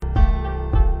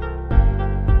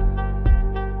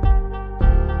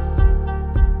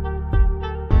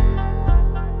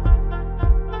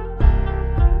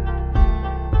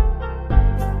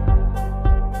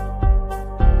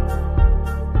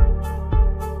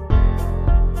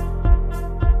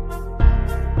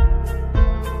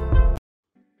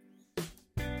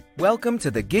Welcome to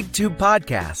the GigTube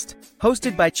podcast,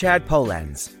 hosted by Chad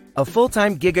Polenz, a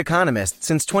full-time gig economist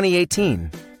since 2018.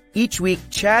 Each week,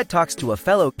 Chad talks to a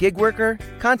fellow gig worker,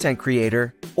 content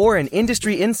creator, or an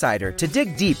industry insider to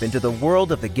dig deep into the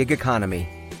world of the gig economy.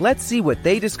 Let's see what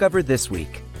they discovered this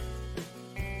week.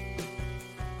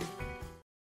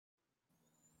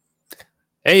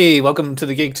 Hey, welcome to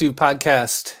the GigTube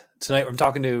podcast. Tonight I'm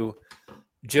talking to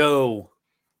Joe.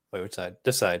 Wait, which side?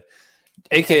 This side.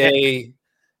 AKA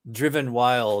Driven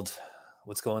Wyld.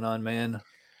 What's going on, man?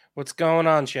 What's going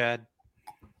on, Chad?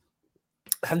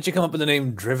 How did you come up with the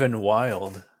name Driven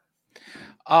Wyld?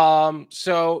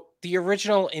 So the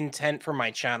original intent for my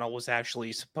channel was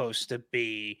actually supposed to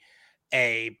be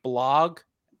a blog,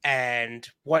 and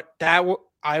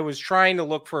I was trying to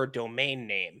look for a domain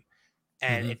name,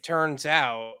 and it turns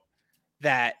out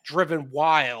that Driven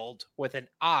Wyld with an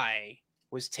I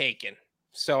was taken.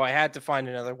 So I had to find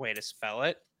another way to spell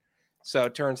it. So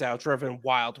it turns out Driven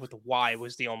Wyld with a Y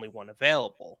was the only one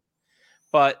available.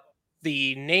 But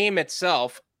the name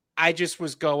itself, I just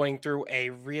was going through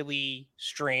a really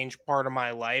strange part of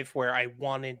my life where I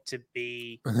wanted to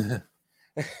be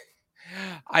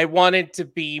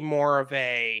more of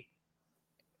a,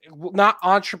 not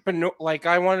entrepreneur, like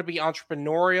I wanted to be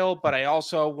entrepreneurial, but I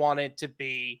also wanted to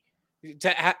be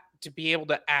to be able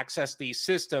to access these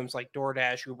systems like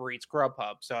DoorDash, Uber Eats,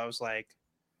 Grubhub. So I was like,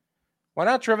 why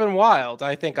not Driven Wyld?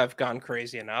 I think I've gone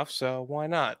crazy enough, so why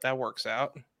not? That works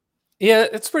out. Yeah,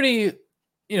 it's pretty,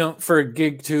 for a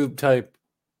GigTube type,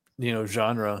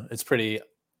 genre, it's pretty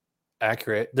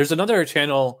accurate. There's another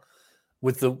channel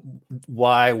with the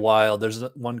Y Wild. There's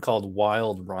one called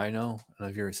Wild Rhino. I don't know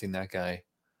if you've ever seen that guy.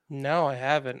 No, I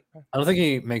haven't. I don't think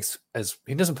he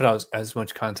doesn't put out as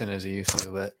much content as he used to,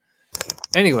 but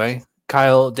anyway,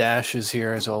 Kyle Dash is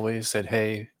here as always, said,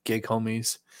 hey, gig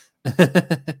homies.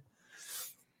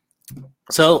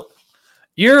 So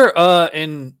you're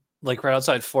in like right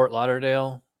outside Fort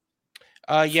Lauderdale?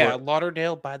 Yeah,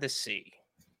 Lauderdale by the sea.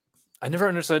 I never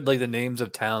understood like the names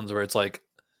of towns where it's like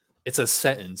it's a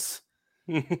sentence.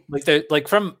 I'm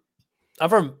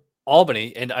from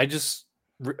Albany, and I just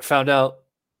found out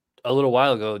a little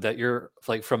while ago that you're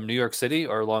like from New York City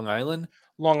or Long Island.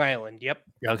 Long Island, yep.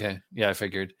 Okay, yeah, I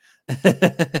figured.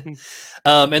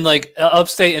 And like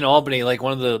upstate in Albany, like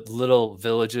one of the little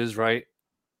villages right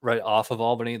off of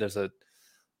Albany, there's a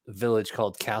village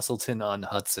called Castleton on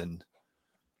Hudson.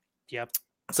 Yep.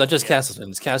 It's not just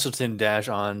Castleton, it's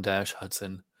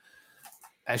Castleton-on-Hudson.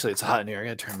 Actually, it's hot in here. I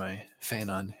gotta turn my fan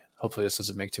on. Hopefully this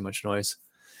doesn't make too much noise.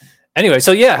 Anyway,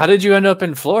 so yeah, how did you end up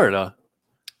in Florida?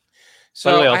 So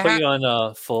by the way, I'll put you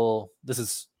on full.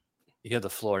 You have the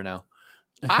floor now.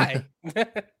 Hi.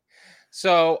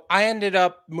 So I ended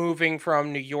up moving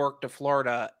from New York to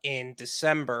Florida in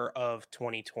December of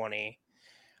 2020.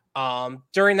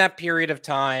 During that period of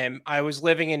time, I was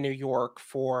living in New York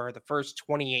for the first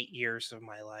 28 years of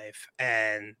my life.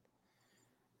 And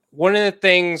one of the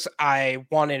things I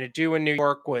wanted to do in New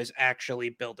York was actually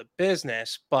build a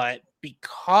business. But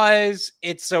because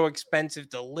it's so expensive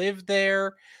to live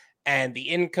there and the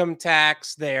income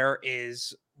tax there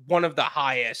is one of the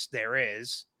highest there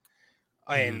is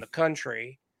in the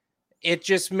country, it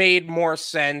just made more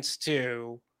sense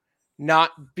to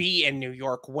not be in New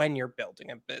York when you're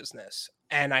building a business.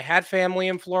 And I had family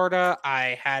in Florida.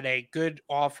 I had a good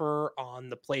offer on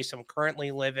the place I'm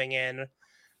currently living in.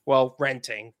 Well,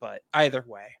 renting, but either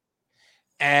way.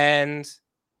 And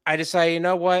I decided, you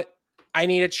know what? I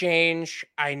need a change.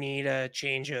 I need a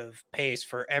change of pace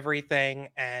for everything.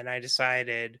 And I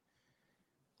decided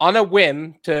on a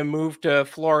whim to move to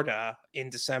Florida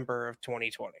in December of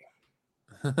 2020.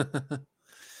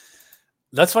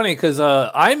 That's funny because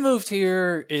I moved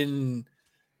here in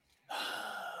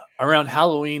around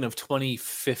Halloween of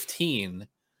 2015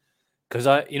 because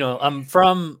I'm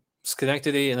from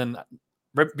Schenectady, and then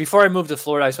before I moved to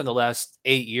Florida, I spent the last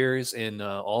 8 years in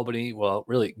Albany. Well,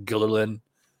 really Gilderland,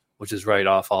 which is right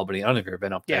off Albany. I don't know if you've ever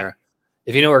been up there.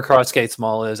 If you know where Crossgates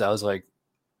Mall is, I was like,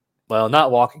 well,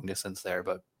 not walking distance there,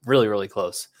 but really, really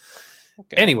close.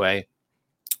 Okay. Anyway,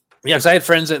 yeah, because I had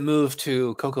friends that moved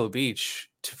to Cocoa Beach.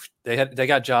 They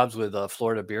got jobs with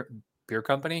Florida Beer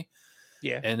Company.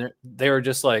 Yeah, and they were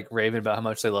just like raving about how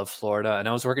much they love Florida. And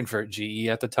I was working for GE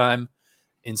at the time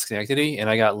in Schenectady, and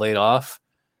I got laid off.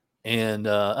 And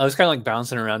I was kind of like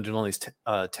bouncing around doing all these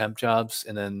temp jobs,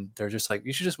 and then they're just like,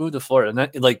 "You should just move to Florida." And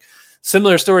that, like,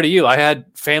 similar story to you. I had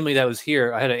family that was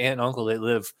here. I had an aunt and uncle that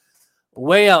live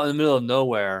way out in the middle of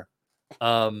nowhere.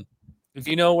 If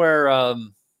you know where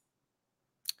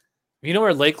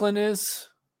Lakeland is,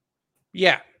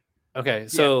 yeah. Okay,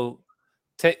 so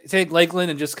take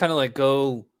Lakeland and just kind of like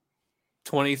go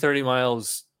 20, 30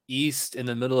 miles east in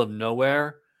the middle of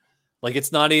nowhere. Like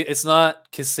it's not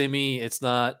Kissimmee, it's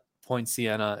not Point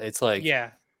Siena. It's like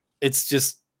it's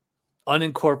just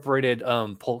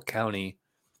unincorporated Polk County.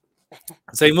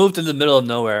 So they moved in the middle of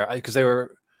nowhere because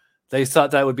they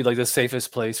thought that would be like the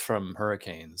safest place from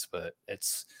hurricanes, but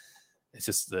it's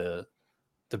just the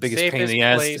biggest pain in the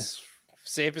ass.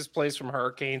 Safest place from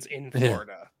hurricanes in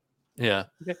Florida. Yeah,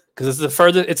 because it's the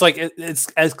further. It's like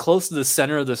it's as close to the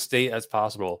center of the state as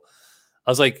possible.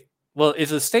 I was like, well, if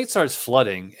the state starts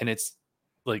flooding and it's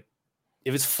like,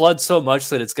 if it's floods so much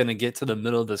that it's going to get to the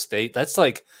middle of the state, that's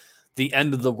like the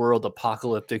end of the world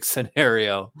apocalyptic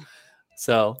scenario.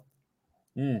 So,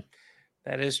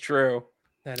 that is true.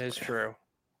 That is true.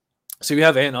 So you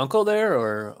have aunt and uncle there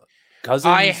or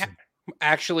cousins?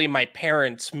 Actually, my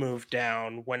parents moved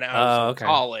down when I was in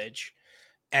college,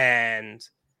 and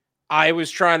I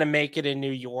was trying to make it in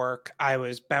New York. I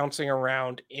was bouncing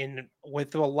around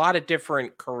with a lot of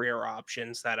different career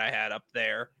options that I had up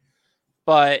there,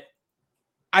 but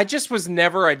I just was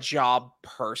never a job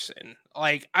person.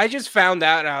 Like, I just found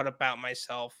that out about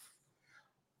myself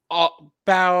I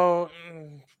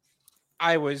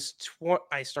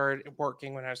started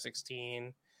working when I was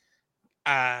 16.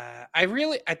 I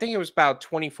think it was about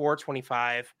 24,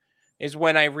 25 is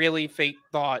when I really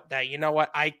thought that, you know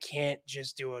what, I can't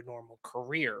just do a normal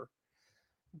career,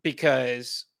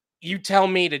 because you tell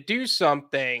me to do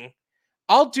something,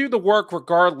 I'll do the work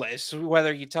regardless,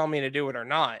 whether you tell me to do it or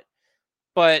not.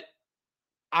 But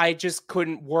I just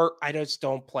couldn't work. I just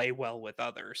don't play well with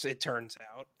others, it turns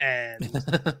out.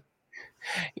 And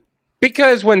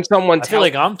because when someone I feel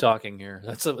like I'm talking here.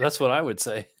 That's what I would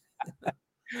say.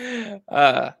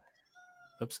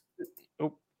 Oops.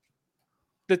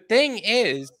 The thing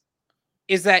is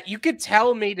that you could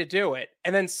tell me to do it,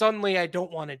 and then suddenly I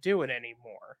don't want to do it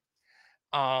anymore.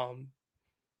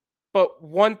 But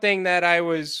one thing that I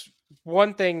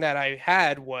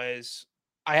had was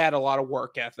I had a lot of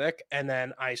work ethic, and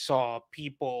then I saw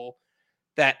people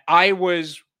that I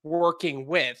was working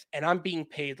with, and I'm being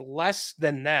paid less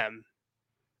than them,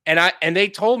 and they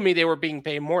told me they were being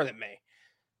paid more than me.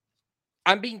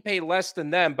 I'm being paid less than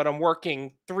them, but I'm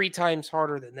working 3 times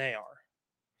harder than they are.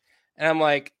 And I'm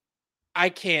like, I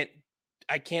can't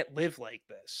live like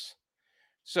this.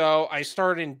 So I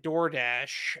started in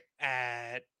DoorDash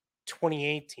at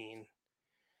 2018.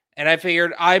 And I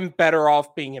figured I'm better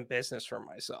off being in business for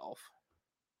myself.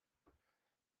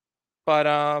 But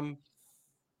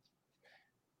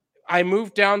I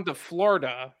moved down to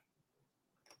Florida.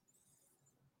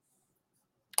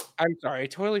 I'm sorry, I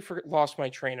totally lost my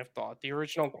train of thought. The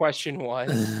original question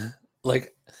was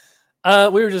like,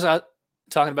 we were just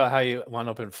talking about how you wound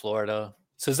up in Florida.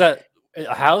 So is that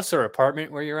a house or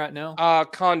apartment where you're at now?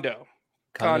 Condo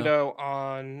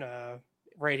on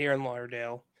right here in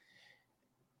Lauderdale.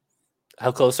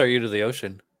 How close are you to the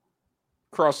ocean?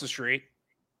 Across the street.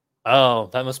 Oh,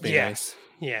 that must be nice.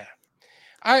 Yeah.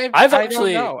 I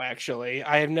don't know, actually.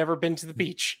 I have never been to the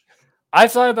beach. I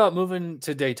thought about moving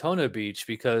to Daytona Beach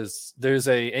because there's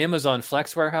a Amazon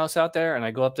Flex warehouse out there, and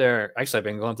I go up there. Actually, I've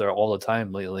been going up there all the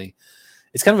time lately.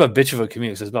 It's kind of a bitch of a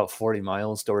commute. So it's about 40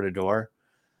 miles door to door.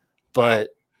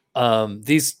 But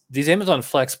these Amazon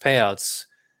Flex payouts,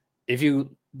 if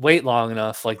you wait long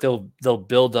enough, like they'll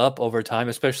build up over time,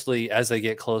 especially as they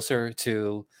get closer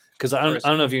to. Because I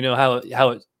don't know if you know how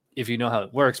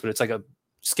it works, but it's like a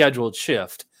scheduled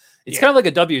shift. It's kind of like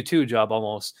a W-2 job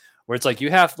almost, where it's like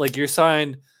you're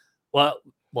signed. Well,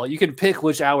 you can pick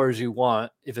which hours you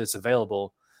want if it's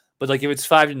available, but like if it's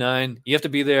 5 to 9, you have to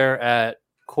be there at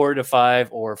 4:45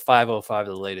 or 5:05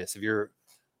 the latest. If you're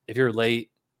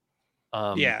late,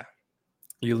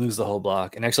 you lose the whole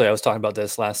block. And actually, I was talking about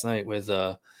this last night with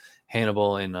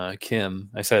Hannibal and Kim.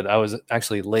 I said I was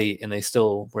actually late, and they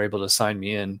still were able to sign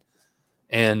me in.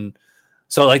 And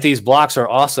so, like, these blocks are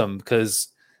awesome because,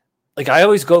 like, I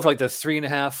always go for like the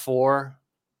 3.5,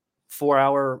 4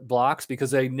 hour blocks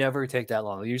because they never take that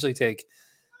long. They usually take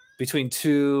between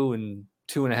 2 and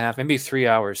 2.5, maybe 3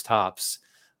 hours tops.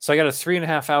 So I got a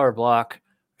 3.5 hour block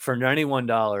for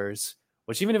 $91,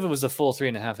 which even if it was the full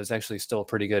 3.5, is actually still a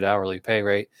pretty good hourly pay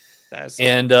rate.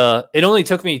 And it only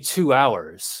took me 2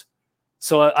 hours.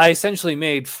 So I essentially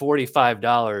made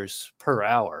 $45 per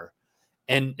hour.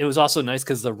 And it was also nice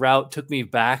because the route took me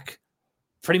back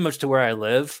pretty much to where I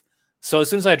live. So as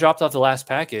soon as I dropped off the last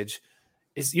package,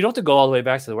 you don't have to go all the way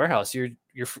back to the warehouse.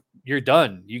 You're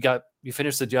done. You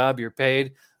finished the job. You're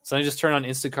paid. So I just turn on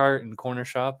Instacart and Corner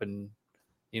Shop and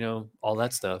all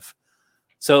that stuff.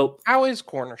 So how is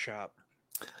Corner Shop?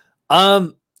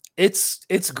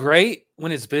 It's great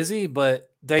when it's busy,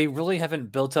 but they really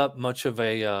haven't built up much of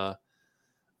an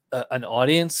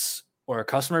audience a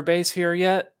customer base here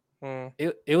yet. Mm.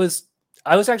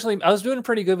 I was doing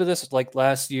pretty good with this like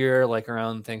last year, like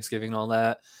around Thanksgiving and all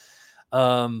that.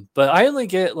 But I only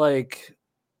get like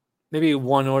maybe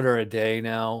one order a day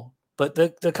now. But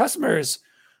the customers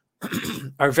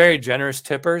are very generous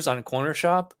tippers on Corner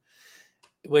Shop,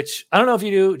 which I don't know if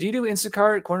you do. Do you do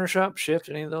Instacart, Corner Shop, Shipt,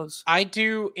 any of those? I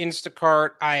do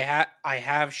Instacart. I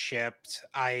have Shipped.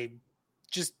 I'm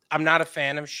not a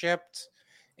fan of Shipped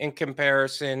in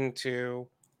comparison to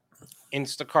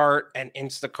Instacart, and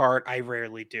Instacart I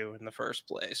rarely do in the first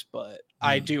place, but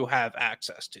I do have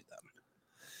access to them.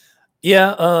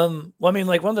 Yeah. Well, I mean,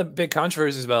 like one of the big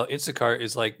controversies about Instacart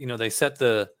is like, they set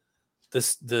the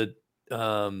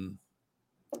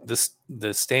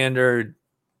standard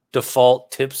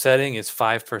default tip setting is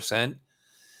 5%, and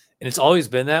it's always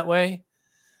been that way.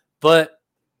 But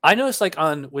I noticed like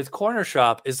with Corner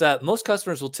Shop is that most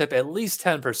customers will tip at least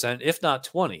 10%, if not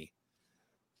 20.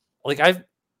 Like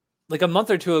a month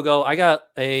or two ago, I got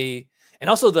and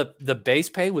also the base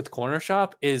pay with Corner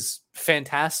Shop is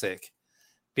fantastic,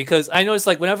 because I noticed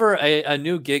like whenever a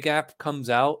new gig app comes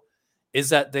out, is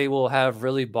that they will have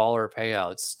really baller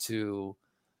payouts to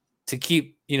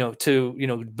keep,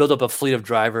 build up a fleet of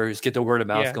drivers, get the word of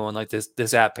mouth going. Like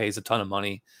this app pays a ton of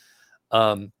money.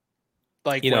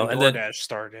 Like when DoorDash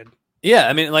started. Yeah,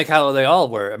 I mean, like how they all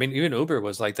were. I mean, even Uber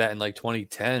was like that in like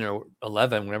 2010 or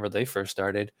 11, whenever they first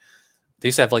started. They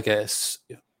used to have like a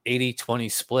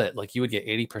 80-20 split. Like you would get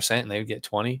 80% and they would get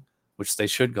 20, which they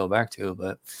should go back to.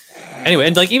 But anyway,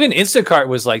 and like even Instacart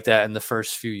was like that in the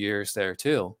first few years there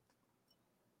too.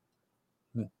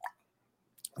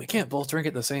 We can't both drink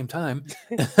at the same time.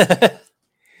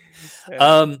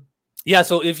 Yeah,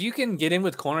 so if you can get in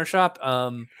with Corner Shop,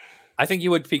 I think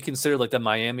you would be considered like the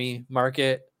Miami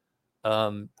market.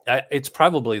 It's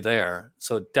probably there,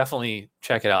 so definitely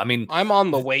check it out. I mean, I'm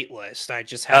on the wait list. I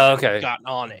just haven't gotten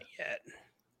on it yet.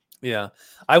 Yeah,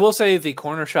 I will say the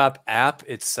Corner Shop app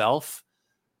itself,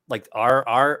 like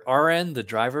our end, the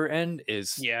driver end,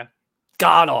 is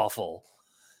god awful.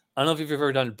 I don't know if you've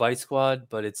ever done Bite Squad,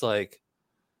 but it's like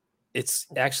it's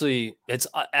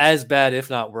as bad, if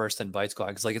not worse, than Bite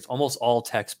Squad. It's like it's almost all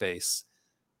text based.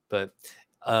 But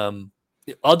I'll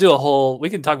do we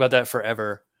can talk about that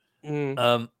forever.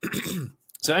 So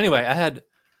anyway, I had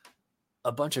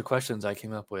a bunch of questions I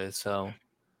came up with. So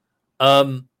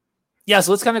so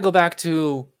let's kind of go back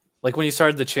to like when you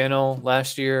started the channel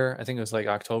last year. I think it was like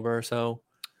October or so.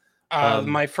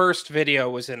 My first video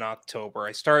was in October.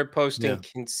 I started posting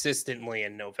consistently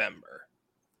in November.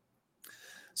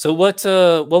 So what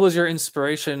was your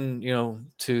inspiration,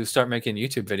 to start making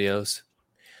YouTube videos?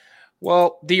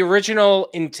 Well, the original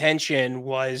intention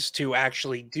was to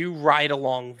actually do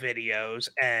ride-along videos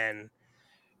and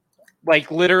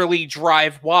like literally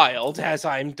drive wild as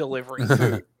I'm delivering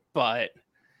food. But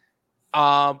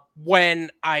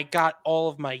when I got all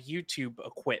of my YouTube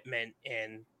equipment,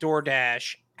 and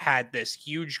DoorDash had this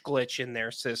huge glitch in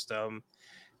their system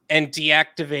and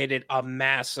deactivated a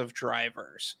mass of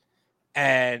drivers,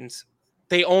 and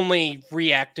they only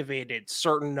reactivated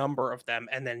certain number of them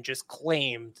and then just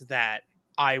claimed that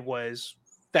I was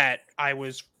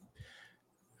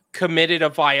committed a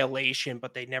violation,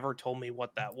 but they never told me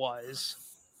what that was.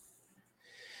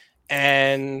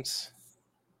 And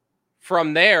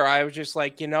from there, I was just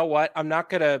like, you know what? I'm not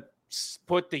going to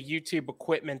put the YouTube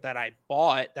equipment that I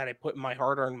bought, that I put my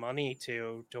hard-earned money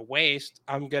to waste.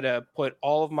 I'm going to put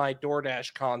all of my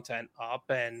DoorDash content up,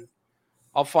 and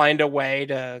I'll find a way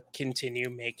to continue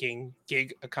making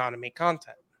gig economy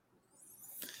content.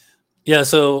 Yeah.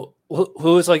 So who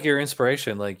was like your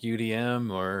inspiration? Like UDM,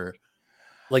 or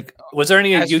like, was there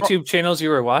any YouTube channels you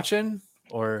were watching,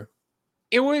 or?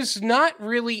 It was not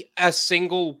really a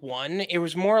single one. It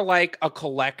was more like a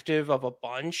collective of a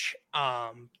bunch.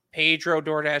 Pedro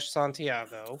DoorDash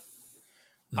Santiago,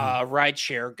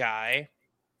 rideshare guy.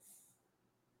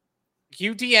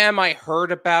 UDM I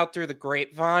heard about through the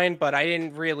grapevine, but I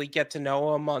didn't really get to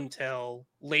know him until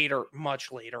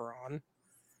much later on.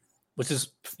 Which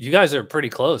is, you guys are pretty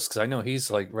close, because I know he's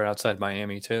like right outside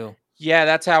Miami too. Yeah,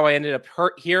 that's how I ended up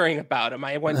hearing about him.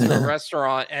 I went to a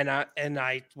restaurant and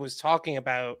I was talking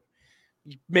about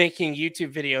making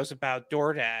YouTube videos about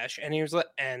DoorDash, and he was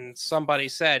and somebody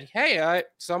said, "Hey,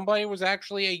 somebody was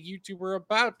actually a YouTuber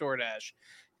about DoorDash."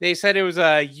 They said it was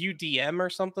a UDM or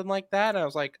something like that. I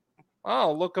was like,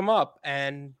 "Oh, look him up,"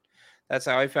 and that's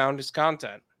how I found his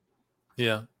content.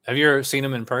 Yeah. Have you ever seen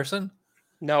him in person?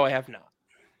 No, I have not.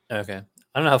 Okay.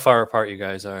 I don't know how far apart you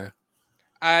guys are.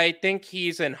 I think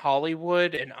he's in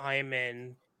Hollywood and I'm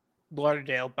in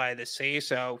Lauderdale by the sea.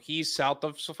 So he's south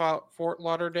of Fort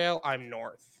Lauderdale. I'm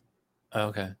north.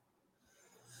 Okay.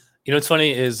 You know what's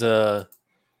funny is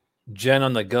Jen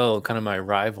on the Go, kind of my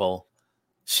rival.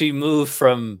 She moved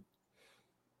from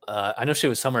I know she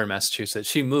was somewhere in Massachusetts.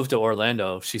 She moved to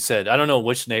Orlando. She said, I don't know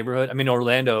which neighborhood. I mean,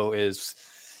 Orlando is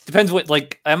depends what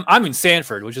like I'm in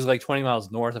Sanford, which is like 20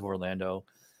 miles north of Orlando.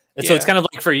 And so it's kind of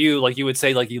like for you, like you would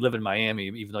say like you live in Miami,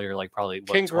 even though you're like probably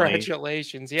what,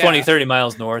 Congratulations. 20, 30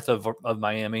 miles north of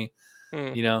Miami,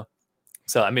 Hmm. you know?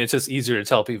 So I mean it's just easier to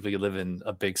tell people you live in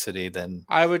a big city than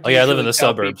I would I live in the tell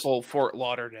suburbs. people Fort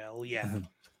Lauderdale, yeah.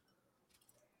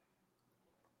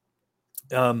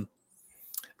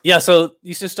 Yeah, so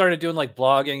you just started doing like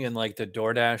blogging and like the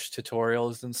DoorDash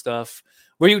tutorials and stuff.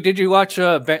 Did you watch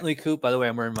Bentley Coupe? By the way,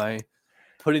 I'm wearing my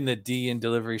putting the D in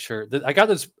delivery shirt. I got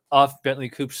this off Bentley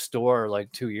Coupe's store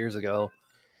like 2 years ago.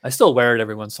 I still wear it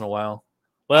every once in a while.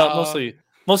 Well,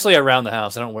 mostly around the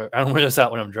house. I don't wear this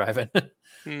out when I'm driving.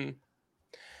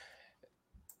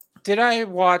 Did I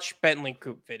watch Bentley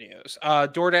Coupe videos?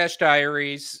 DoorDash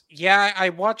Diaries. Yeah, I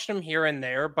watched them here and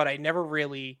there, but I never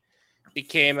really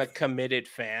became a committed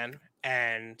fan.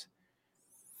 And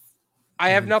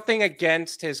I have nothing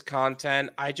against his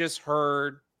content. I just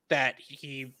heard that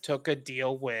he took a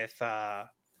deal with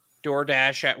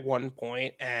DoorDash at one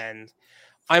point, and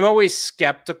I'm always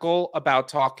skeptical about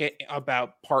talking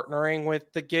about partnering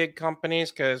with the gig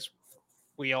companies because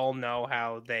we all know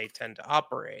how they tend to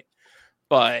operate.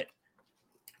 But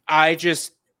I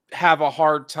just have a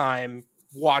hard time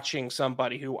watching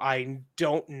somebody who I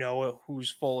don't know whose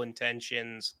full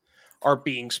intentions are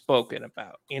being spoken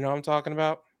about. You know what I'm talking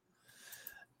about?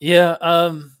 Yeah,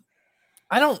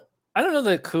 I don't know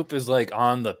that Coop is like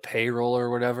on the payroll or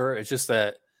whatever. It's just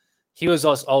that he was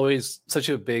always such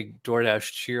a big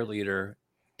DoorDash cheerleader,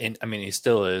 and I mean he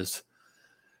still is.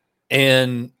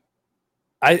 And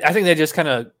I think they just kind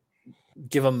of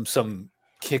give him some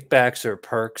kickbacks or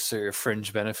perks or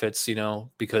fringe benefits,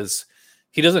 because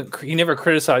he never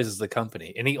criticizes the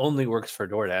company, and he only works for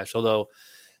DoorDash. Although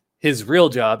his real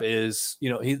job is,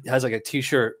 he has like a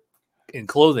t-shirt and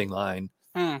clothing line.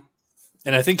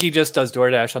 And I think he just does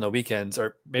DoorDash on the weekends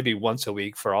or maybe once a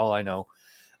week for all I know,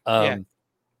 to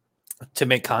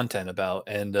make content about.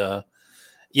 And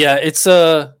it's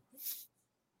I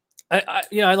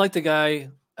like the guy.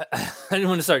 I didn't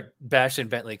want to start bashing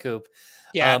Bentley Coupe.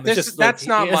 Yeah, that's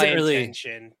not my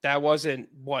intention. That wasn't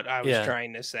what I was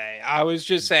trying to say. I was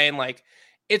just saying, like,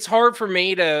 it's hard for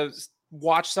me to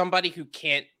watch somebody who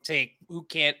can't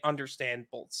understand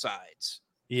both sides.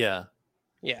 Yeah.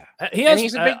 Yeah.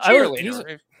 He's a big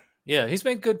cheerleader. He's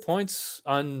made good points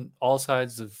on all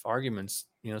sides of arguments.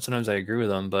 Sometimes I agree with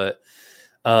them, but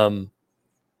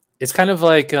it's kind of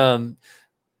like I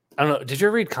don't know. Did you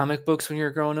ever read comic books when you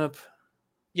were growing up?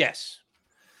 Yes.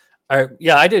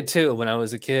 I did too when I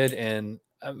was a kid. And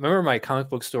I remember my comic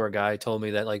book store guy told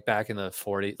me that like back in the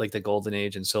 40s, like the golden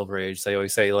age and silver age, they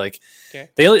always say like they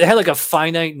had like a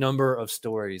finite number of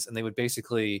stories, and they would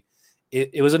basically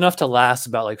it was enough to last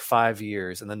about like 5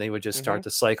 years, and then they would just start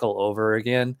the cycle over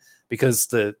again because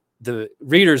the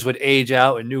readers would age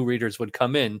out and new readers would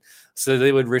come in, so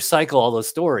they would recycle all the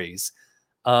stories.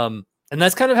 And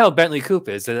that's kind of how Bentley Coupe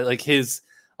is. That like a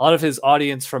lot of his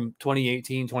audience from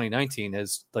 2018, 2019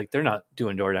 is like they're not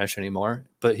doing DoorDash anymore,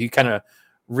 but he kind of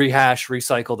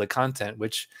recycle the content,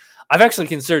 which I've actually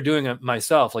considered doing it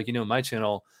myself. Like, my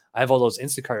channel, I have all those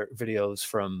Instacart videos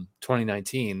from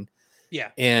 2019. Yeah.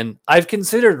 And I've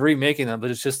considered remaking them,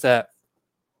 but it's just that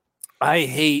I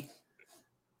hate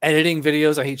editing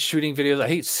videos. I hate shooting videos. I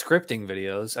hate scripting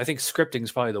videos. I think scripting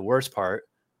is probably the worst part.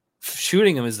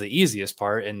 Shooting them is the easiest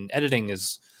part, and editing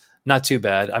is not too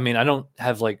bad. I mean, I don't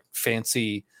have like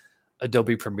fancy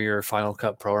Adobe Premiere or Final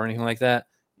Cut Pro or anything like that.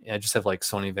 I just have like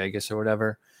Sony Vegas or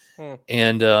whatever.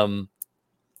 And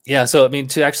so I mean,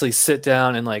 to actually sit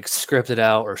down and like script it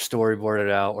out or storyboard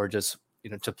it out or just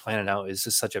to plan it out is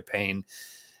just such a pain.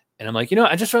 And I'm like,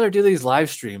 I just rather do these live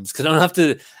streams because I don't have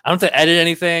to edit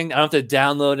anything. I don't have to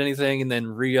download anything and then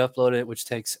re-upload it, which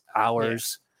takes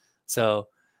hours. So,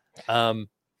 walk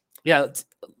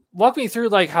me through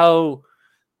like how,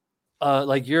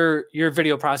 like your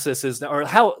video process is, or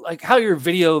how your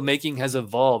video making has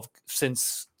evolved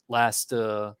since last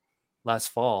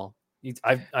fall.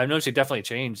 I've noticed it definitely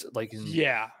changed. Like in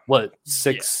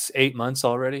 8 months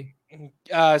already.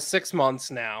 6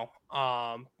 months now,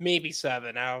 maybe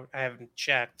 7. I haven't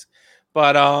checked,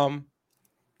 but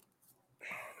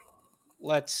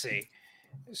let's see.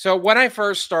 So when I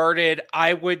first started,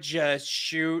 I would just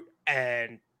shoot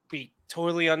and be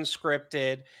totally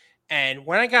unscripted. And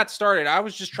when I got started, I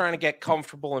was just trying to get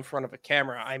comfortable in front of a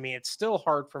camera. I mean, it's still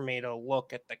hard for me to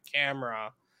look at the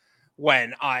camera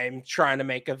when I'm trying to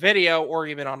make a video or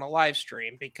even on a live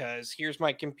stream, because here's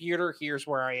my computer, here's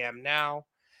where I am now,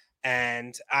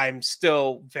 and I'm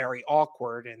still very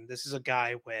awkward. And this is a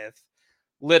guy with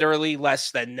literally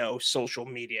less than no social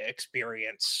media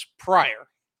experience prior.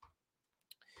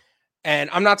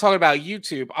 And I'm not talking about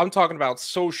YouTube. I'm talking about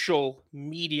social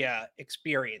media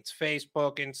experience,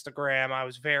 Facebook, Instagram. I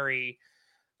was very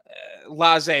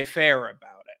laissez-faire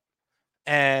about it.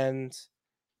 And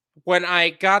when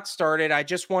I got started, I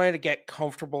just wanted to get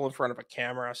comfortable in front of a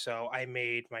camera. So I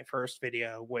made my first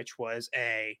video, which was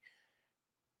a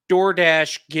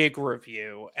DoorDash gig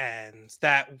review. And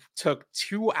that took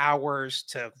 2 hours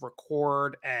to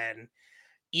record and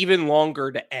even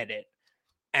longer to edit.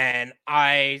 And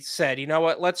I said, you know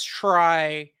what, let's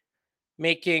try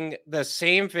making the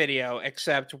same video,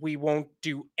 except we won't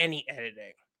do any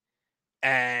editing.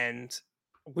 And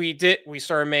we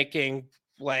started making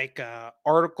like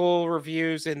article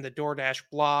reviews in the DoorDash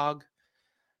blog,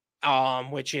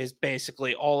 which is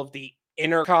basically all of the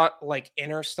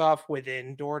inner stuff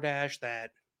within DoorDash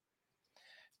that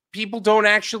people don't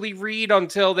actually read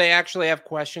until they actually have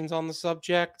questions on the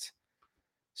subject.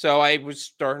 So I was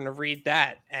starting to read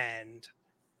that, and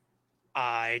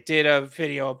I did a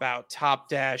video about Top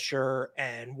Dasher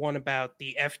and one about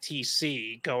the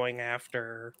FTC going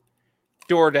after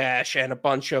DoorDash and a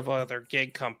bunch of other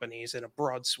gig companies in a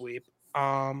broad sweep.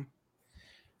 But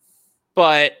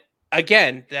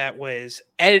again, that was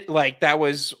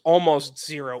almost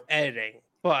zero editing.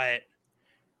 But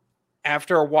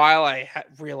after a while, I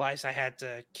realized I had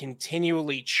to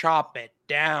continually chop it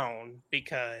down,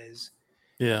 because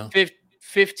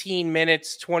 15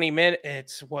 minutes, 20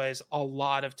 minutes was a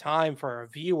lot of time for a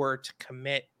viewer to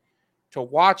commit to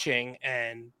watching.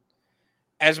 And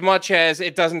as much as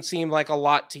it doesn't seem like a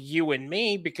lot to you and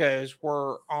me, because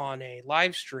we're on a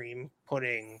live stream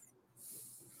putting,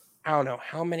 I don't know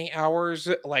how many hours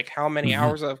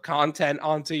of content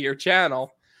onto your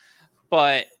channel,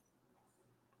 but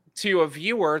to a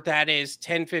viewer, that is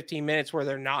 10, 15 minutes where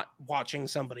they're not watching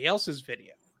somebody else's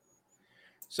video.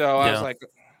 So I was like,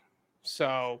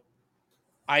 so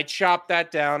I chopped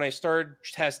that down. I started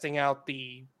testing out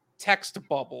the text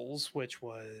bubbles, which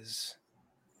was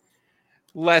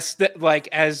less than,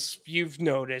 as you've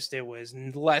noticed, it was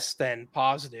less than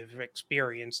positive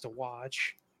experience to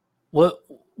watch. What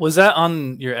was that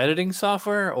on your editing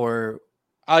software, or?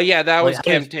 Oh yeah, that was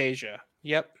Camtasia.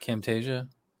 Yep. Camtasia.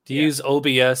 Do you use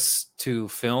OBS to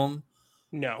film?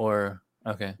 No. Or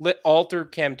okay.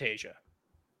 Altered Camtasia.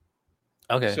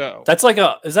 Okay. So that's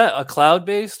is that a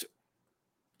cloud-based?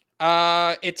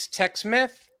 It's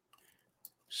TechSmith.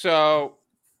 So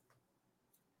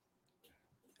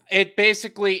it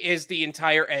basically is the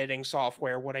entire editing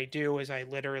software. What I do is I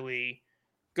literally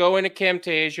go into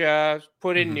Camtasia,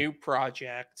 put in new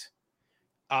project,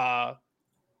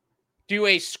 do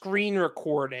a screen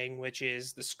recording, which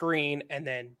is the screen and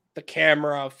then the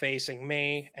camera facing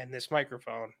me and this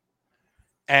microphone.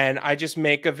 And I just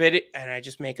make a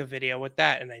video with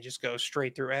that, and I just go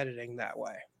straight through editing that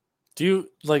way. Do you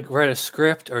write a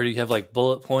script, or do you have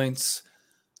bullet points?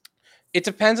 It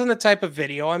depends on the type of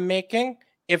video I'm making.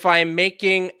 If I'm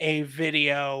making a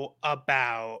video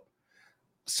about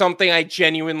something I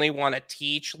genuinely want to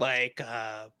teach,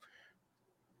 how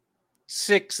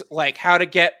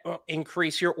to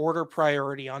increase your order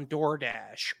priority on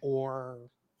DoorDash, or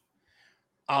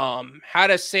how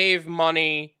to save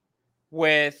money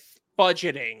with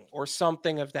budgeting or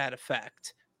something of that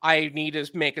effect, I need to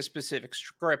make a specific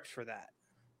script for that.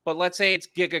 But let's say it's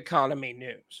gig economy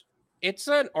news. It's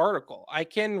an article. I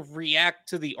can react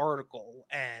to the article,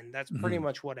 and that's pretty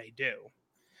much what I do.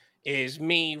 Is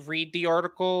me read the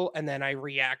article and then I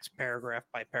react paragraph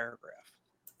by paragraph.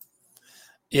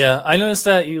 Yeah, I noticed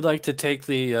that you like to take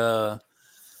the I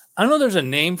don't know, there's a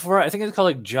name for it. I think it's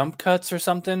called jump cuts or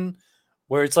something,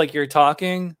 where it's you're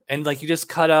talking and you just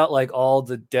cut out all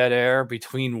the dead air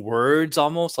between words,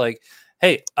 almost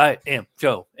hey, I am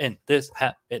Joe and this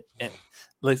happened. And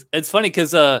it's funny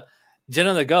because Jen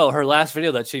on the Go, her last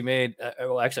video that she made,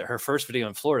 actually her first video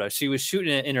in Florida, she was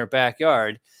shooting it in her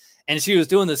backyard, and she was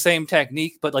doing the same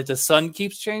technique, but the sun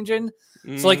keeps changing.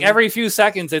 So every few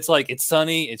seconds, it's it's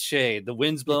sunny, it's shade, the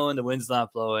wind's blowing, the wind's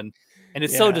not blowing, and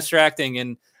it's so distracting.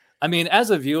 And I mean, as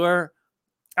a viewer,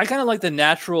 I kind of like the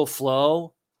natural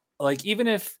flow, even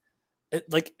if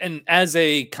and as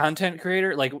a content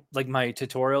creator, like my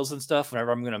tutorials and stuff,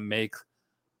 whenever I'm gonna make,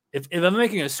 if I'm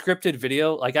making a scripted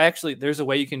video, there's a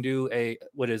way you can do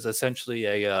what is essentially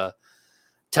a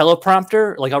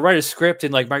teleprompter. I'll write a script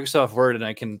in Microsoft Word, and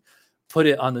I can put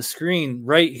it on the screen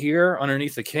right here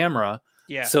underneath the camera.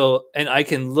 Yeah. So, and I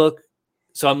can look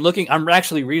So I'm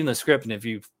actually reading the script, and if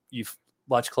you've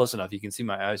watched close enough, you can see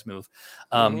my eyes move.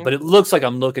 But it looks like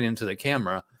I'm looking into the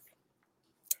camera.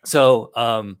 So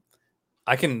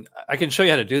I can show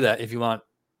you how to do that if you want.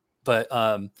 But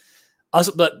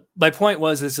also, but my point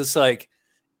was, is just like,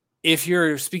 if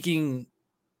you're speaking,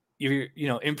 you're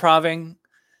improving,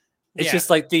 it's just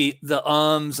like the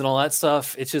ums and all that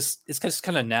stuff. It's just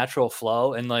kind of natural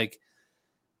flow, and like,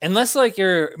 unless like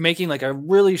you're making like a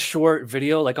really short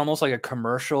video, like almost like a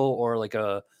commercial or like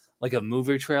a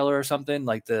movie trailer or something,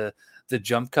 like the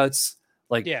jump cuts,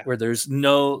 like where there's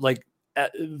no like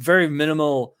very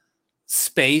minimal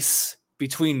space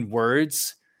between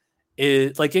words,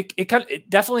 it like it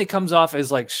definitely comes off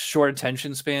as like short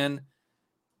attention span.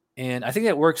 And I think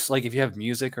that works like if you have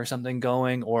music or something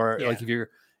going, or like if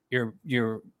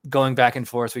you're going back and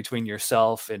forth between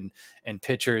yourself and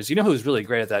pictures. You know who's really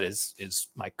great at that is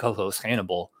my co-host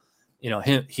Hannibal.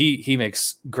 He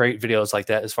makes great videos like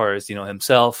that, as far as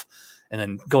himself, and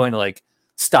then going to like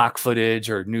stock footage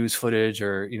or news footage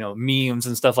or memes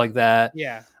and stuff like that.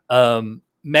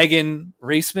 Megan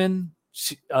Reisman.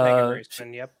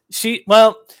 Yep.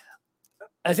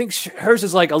 I think hers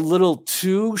is like a little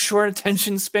too short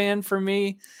attention span for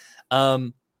me.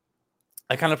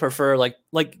 I kind of prefer like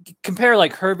compare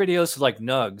like her videos to like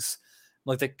Nugs.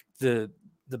 Like the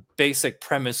basic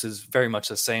premise is very much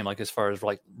the same, like as far as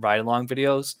like ride along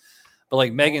videos. But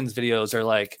like Megan's videos are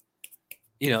like,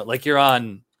 like you're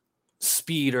on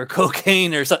speed or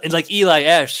cocaine or something. Like Eli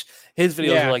Esch, his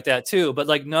videos are like that too. But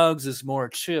like Nugs is more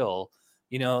chill.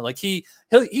 Like he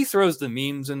throws the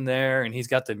memes in there, and he's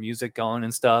got the music going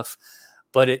and stuff.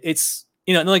 But it's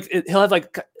he'll have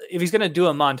like, if he's gonna do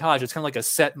a montage, it's kind of like a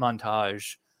set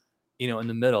montage, in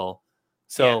the middle.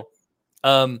 So,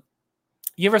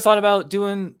 you ever thought about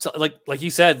doing like you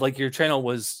said, like your channel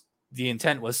was, the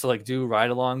intent was to like do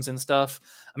ride-alongs and stuff.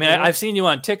 I mean, I've seen you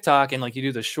on TikTok and like you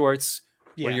do the shorts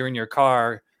where you're in your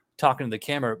car talking to the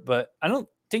camera, but I don't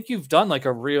think you've done like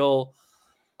a real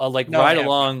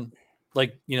ride-along.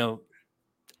 Like,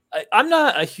 I'm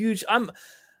not a huge.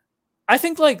 I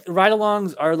think like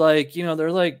ride-alongs are like,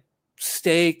 they're like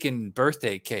steak and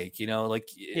birthday cake. Like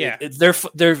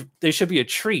they should be a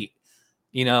treat.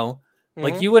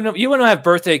 Like you wouldn't have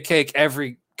birthday cake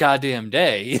every goddamn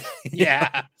day.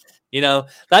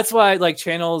 That's why like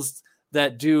channels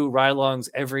that do ride-alongs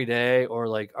every day, or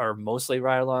like are mostly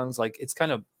ride-alongs, like it's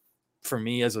kind of, for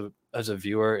me as a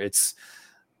viewer, it's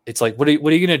like, what are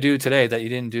you gonna do today that you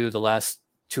didn't do the last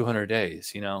 200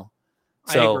 days? So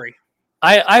I agree.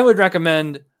 I would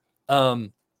recommend, I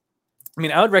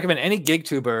would recommend any gig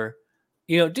tuber,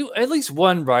 do at least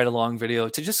one ride along video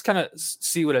to just kind of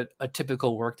see what a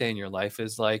typical workday in your life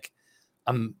is like.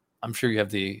 I'm sure you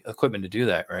have the equipment to do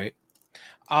that, right?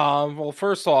 Well,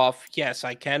 first off, yes,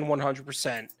 I can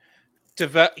 100%.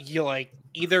 You like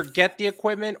either get the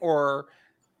equipment or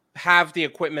have the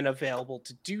equipment available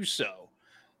to do so.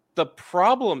 The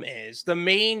problem is the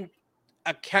main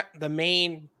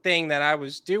thing that I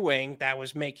was doing that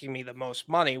was making me the most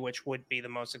money, which would be the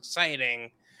most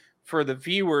exciting for the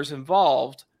viewers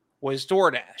involved, was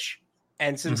DoorDash.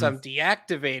 And since I'm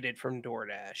deactivated from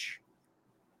DoorDash,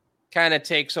 kind of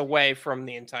takes away from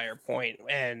the entire point.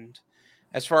 And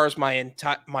as far as my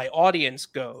audience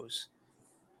goes,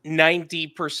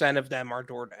 90% of them are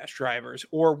DoorDash drivers,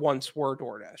 or once were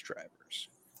DoorDash drivers.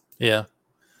 Yeah.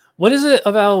 What is it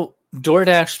about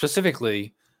DoorDash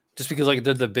specifically? Just because like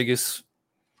they're the biggest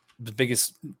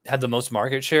had the most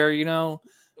market share,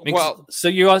 Well, so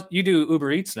you do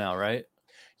Uber Eats now, right?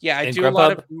 Yeah, I do a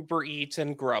lot of Uber Eats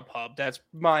and Grubhub. That's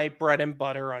my bread and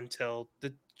butter until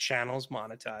the channel's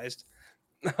monetized.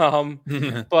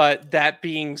 But that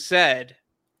being said,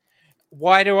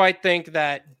 why do I think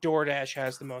that DoorDash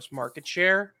has the most market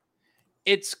share?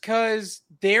 It's because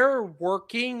they're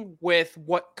working with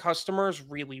what customers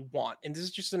really want. And this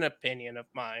is just an opinion of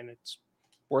mine. It's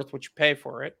worth what you pay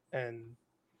for it. And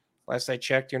last I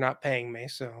checked, you're not paying me.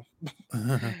 So,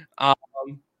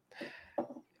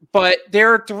 but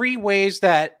there are three ways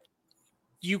that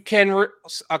you can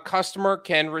a customer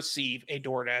can receive a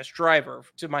DoorDash driver,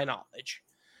 to my knowledge.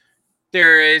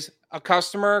 There is a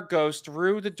customer goes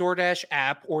through the DoorDash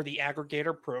app or the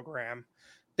aggregator program.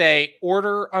 They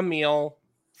order a meal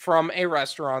from a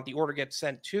restaurant. The order gets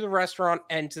sent to the restaurant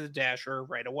and to the dasher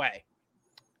right away.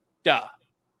 Duh.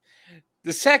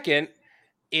 The second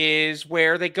is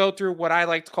where they go through what I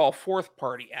like to call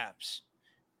fourth-party apps.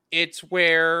 It's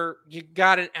where you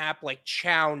got an app like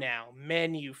Chow Now,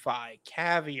 Menufy,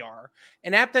 Caviar,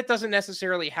 an app that doesn't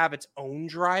necessarily have its own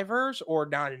drivers or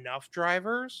not enough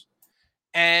drivers,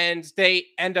 and they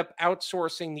end up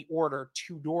outsourcing the order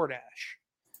to DoorDash.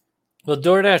 Well,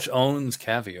 DoorDash owns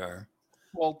Caviar.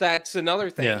 Well, that's another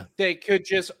thing. Yeah. They could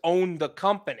just own the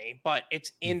company, but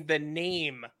it's in the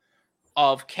name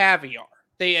of Caviar.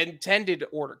 They intended to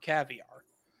order Caviar.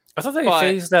 I thought they But-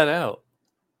 phased that out.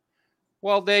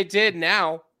 Well, they did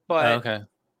now, but Oh, okay.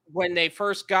 when they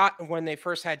first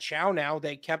had Chow Now,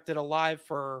 they kept it alive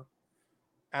for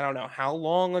I don't know how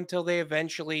long until they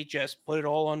eventually just put it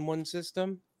all on one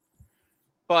system.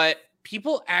 But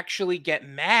people actually get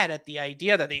mad at the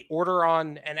idea that they order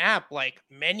on an app like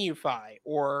Menufy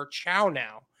or Chow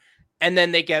Now, and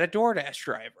then they get a DoorDash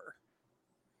driver.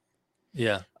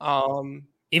 Yeah. and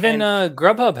Even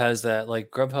Grubhub has that. Like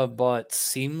Grubhub bought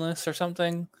Seamless or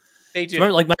something. they do.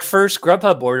 Remember, like my first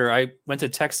Grubhub order, I went to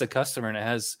text the customer and it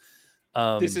has.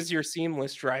 This is your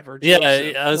Seamless driver. Yeah,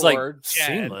 Joseph, I was like or Chad.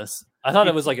 Seamless. I thought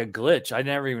it was like a glitch. I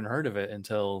never even heard of it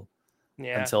until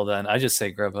then. I just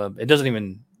say Grubhub. It doesn't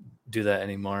even do that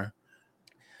anymore.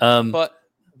 But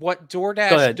what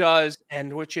DoorDash does,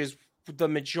 and which is the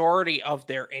majority of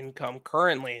their income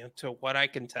currently, to what I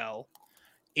can tell,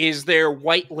 is their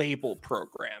white label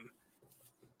program.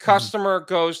 Customer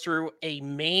goes through a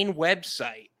main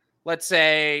website. Let's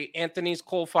say Anthony's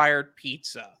Coal-Fired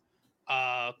Pizza,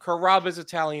 Carrabba's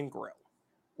Italian Grill,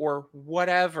 or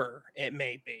whatever it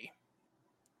may be.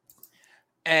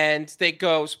 And they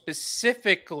go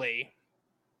specifically...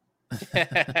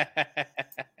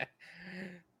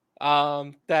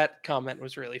 that comment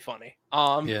was really funny.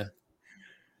 Yeah.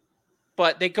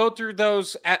 But they go through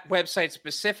those at websites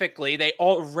specifically. They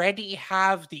already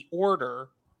have the order,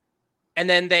 and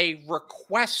then they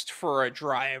request for a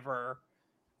driver,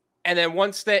 and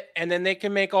then they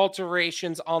can make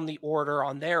alterations on the order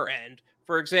on their end.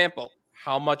 For example,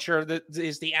 how much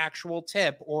is the actual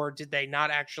tip, or did they not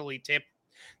actually tip?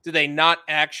 Did they not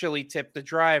actually tip the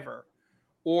driver,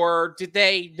 or did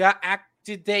they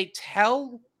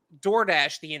tell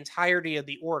DoorDash the entirety of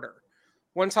the order?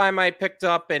 One time I picked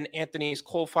up an Anthony's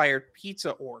Coal-Fired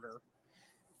Pizza order,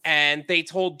 and they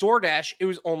told DoorDash it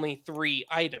was only 3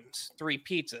 items, 3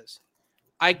 pizzas.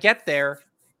 I get there,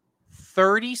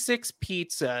 36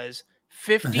 pizzas,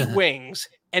 50 wings,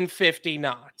 and 50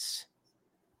 knots.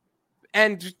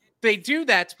 And they do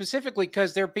that specifically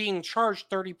because they're being charged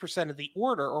 30% of the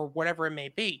order, or whatever it may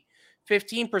be.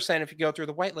 15% if you go through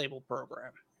the white label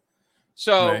program.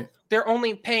 So they're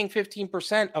only paying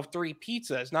 15% of 3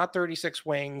 pizzas, not 36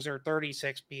 wings or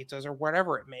 36 pizzas or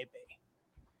whatever it may be.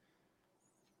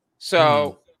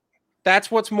 So that's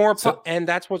what's more and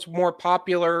that's what's more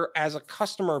popular as a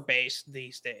customer base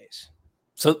these days.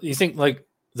 So you think like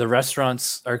the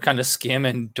restaurants are kind of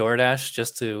scamming DoorDash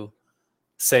just to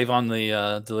save on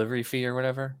the delivery fee or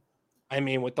whatever? I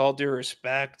mean, with all due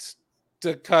respect,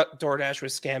 DoorDash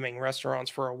was scamming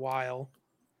restaurants for a while.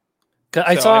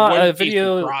 I saw a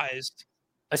video.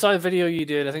 I saw a video you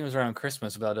did. I think it was around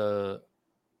Christmas about a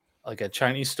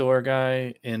Chinese store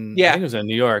guy in. I think it was in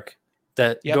New York.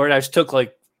 That DoorDash took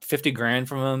like $50,000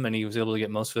 from him, and he was able to get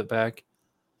most of it back.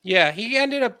 Yeah, he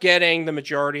ended up getting the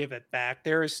majority of it back.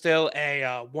 There is still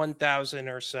a 1,000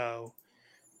 or so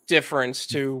difference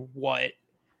to what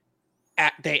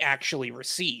they actually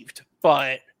received,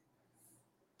 but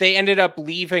they ended up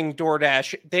leaving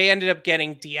DoorDash. They ended up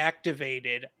getting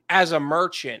deactivated as a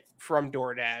merchant from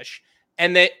DoorDash.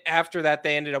 And after that,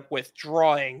 they ended up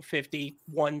withdrawing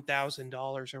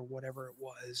 $51,000 or whatever it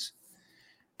was.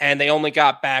 And they only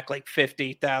got back like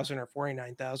 $50,000 or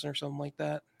 $49,000 or something like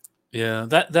that. Yeah,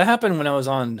 that happened when I was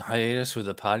on hiatus with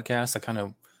the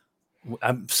podcast.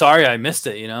 I'm sorry I missed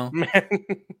it,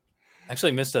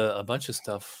 Actually missed a bunch of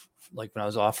stuff like when I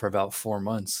was off for about 4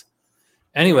 months.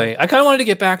 Anyway, I kind of wanted to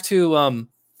get back to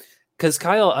because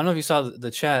Kyle, I don't know if you saw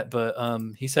the chat, but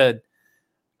he said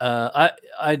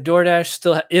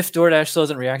DoorDash if DoorDash still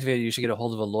isn't reactivated, you should get a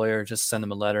hold of a lawyer. Just send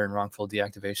them a letter and wrongful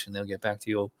deactivation. They'll get back to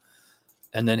you.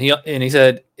 And then he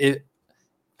said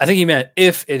I think he meant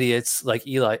if idiots like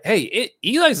Eli. Hey,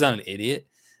 Eli's not an idiot,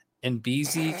 and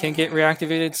BZ can get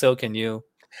reactivated. So can you?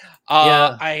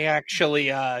 I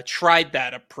actually tried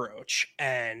that approach,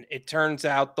 and it turns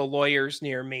out the lawyers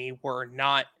near me were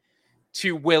not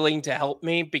too willing to help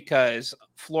me because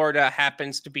Florida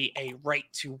happens to be a right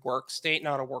to work state,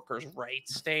 not a workers'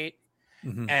 rights state.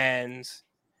 Mm-hmm. And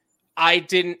I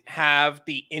didn't have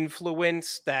the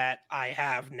influence that I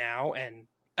have now. And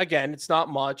again, it's not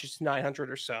much. It's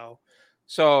 900 or so.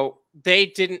 So they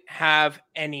didn't have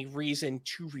any reason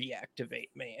to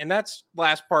reactivate me. And that's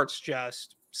last part's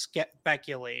just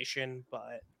speculation,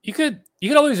 but you could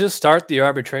always just start the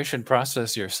arbitration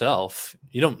process yourself.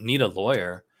 You don't need a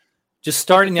lawyer. Just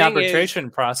starting the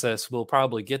arbitration process will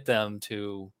probably get them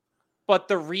to But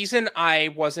the reason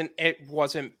I wasn't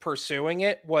pursuing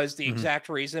it was the Mhm. exact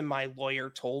reason my lawyer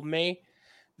told me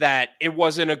that it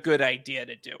wasn't a good idea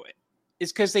to do it.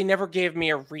 It's because they never gave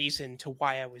me a reason to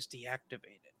why I was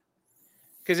deactivated.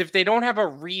 Because if they don't have a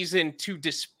reason to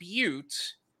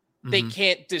dispute, they Mhm.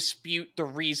 can't dispute the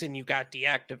reason you got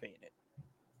deactivated.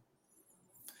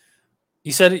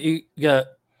 You said you got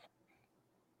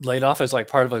laid off as like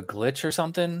part of a glitch or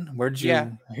something. Where did Yeah.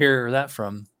 you hear that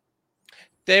from?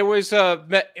 There was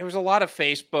a lot of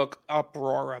Facebook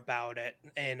uproar about it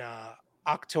in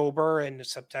October and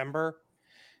September.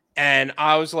 And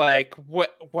I was like,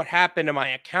 what happened to my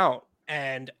account?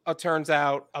 And it turns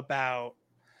out about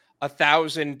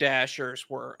 1,000 dashers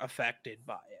were affected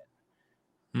by it.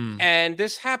 Hmm. And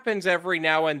this happens every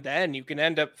now and then. You can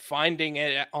end up finding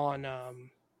it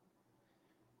on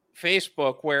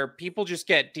Facebook where people just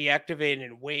get deactivated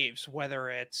in waves, whether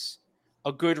it's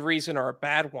a good reason or a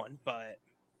bad one. But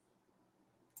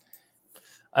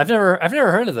I've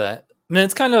never heard of that. I mean,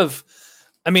 it's kind of,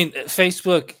 I mean,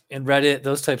 Facebook and Reddit,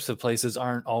 those types of places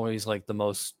aren't always like the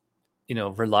most,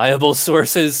 reliable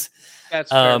sources. that's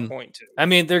a fair point too. I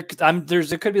mean, there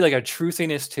could be like a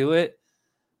truthiness to it,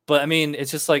 but I mean,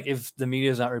 it's just like if the media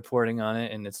is not reporting on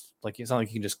it, and it's not like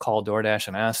you can just call DoorDash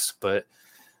and ask. But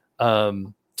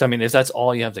so I mean, if that's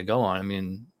all you have to go on, I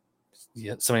mean,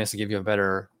 somebody has to give you a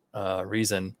better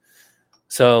reason.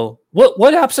 So,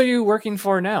 what apps are you working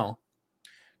for now?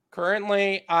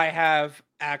 Currently, I have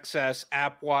access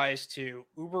app-wise to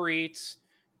Uber Eats,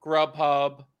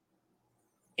 Grubhub,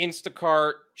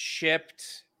 Instacart,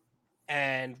 Shipped,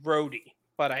 and Roadie,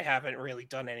 but I haven't really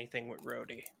done anything with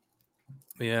Roadie.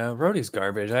 Yeah, Roadie's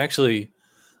garbage. I actually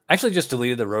just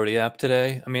deleted the Roadie app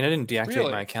today. I mean, I didn't deactivate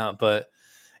my account, but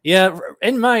yeah,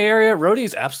 in my area,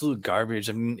 Roadie's absolute garbage.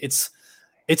 I mean, it's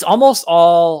almost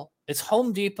all it's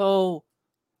Home Depot,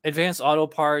 Advanced Auto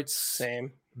Parts,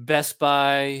 Same. Best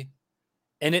Buy,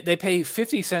 and they pay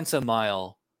 50 cents a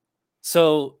mile.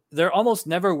 So they're almost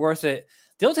never worth it.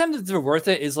 The only time that they're worth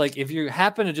it is like if you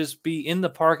happen to just be in the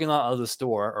parking lot of the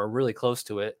store or really close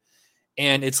to it,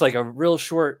 and it's like a real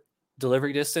short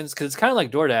delivery distance, because it's kind of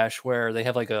like DoorDash where they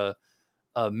have like a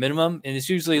minimum, and it's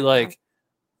usually like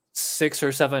 $6 or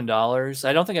 $7.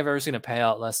 I don't think I've ever seen a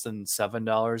payout less than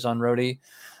 $7 on Roadie.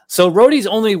 So Roadie's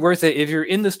only worth it if you're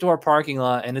in the store parking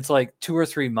lot and it's like 2 or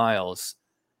 3 miles,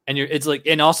 and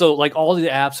and also like all the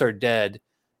apps are dead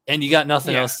and you got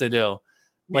nothing else to do.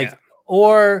 Like,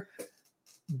 or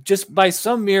just by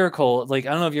some miracle, like,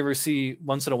 I don't know if you ever see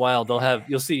once in a while,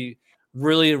 you'll see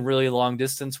really, really long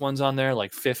distance ones on there,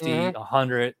 like 50,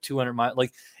 100, 200 miles.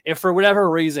 Like if for whatever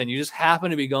reason you just happen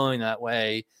to be going that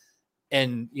way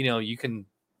and, you can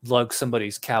lug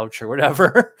somebody's couch or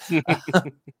whatever.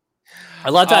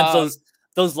 A lot of times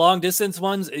those long distance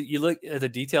ones, you look at the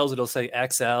details, it'll say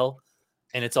XL,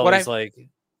 and it's always like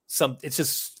it's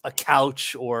just a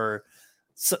couch or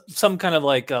some kind of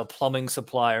like a plumbing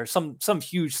supply or some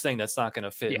huge thing that's not going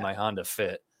to fit in my Honda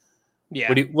Fit.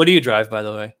 Yeah. What do you drive, by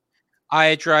the way?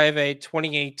 I drive a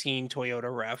 2018 Toyota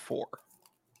RAV4.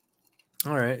 All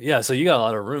right. Yeah. So you got a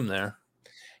lot of room there.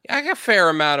 I got a fair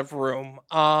amount of room.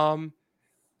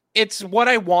 It's what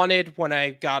I wanted when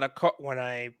I got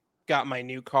my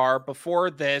new car.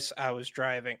 Before this, I was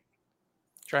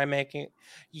making.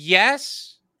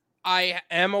 Yes, I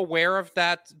am aware of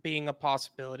that being a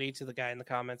possibility. To the guy in the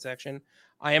comment section,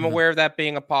 I am aware of that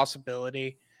being a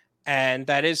possibility, and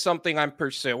that is something I'm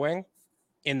pursuing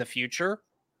in the future.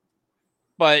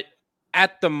 But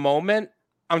at the moment,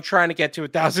 I'm trying to get to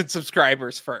 1,000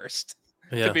 subscribers first,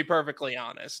 to be perfectly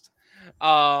honest.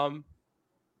 But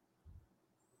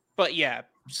yeah,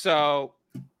 so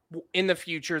in the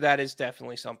future, that is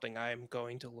definitely something I'm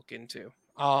going to look into.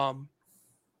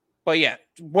 But yeah,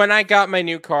 when I got my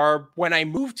new car, when I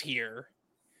moved here,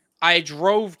 I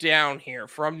drove down here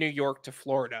from New York to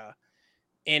Florida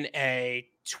in a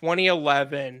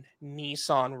 2011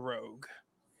 Nissan Rogue.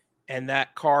 And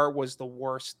that car was the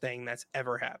worst thing that's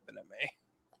ever happened to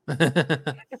me.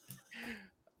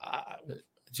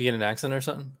 Did you get in an accident or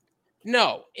something?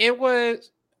 No, it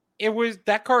was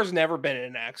that car's never been in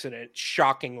an accident,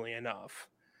 shockingly enough.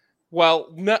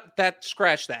 Well,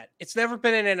 scratch that. It's never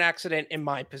been in an accident in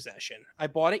my possession. I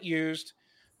bought it used.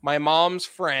 My mom's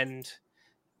friend,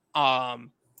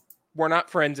 we're not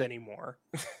friends anymore.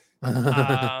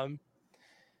 But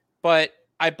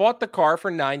I bought the car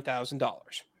for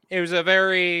 $9,000. It was a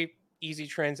very easy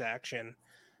transaction.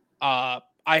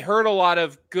 I heard a lot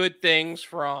of good things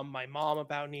from my mom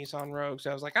about Nissan Rogues.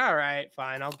 So I was like, all right,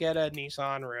 fine. I'll get a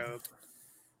Nissan Rogue.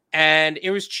 And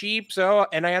it was cheap,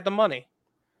 and I had the money.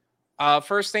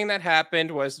 First thing that happened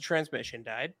was the transmission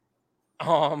died.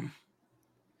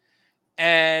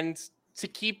 And to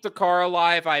keep the car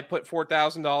alive, I put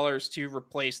 $4,000 to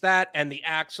replace that and the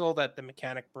axle that the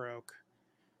mechanic broke.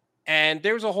 And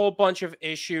there was a whole bunch of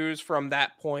issues from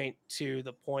that point to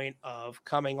the point of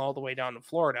coming all the way down to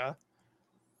Florida.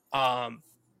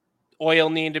 Oil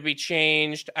needed to be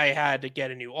changed. I had to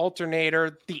get a new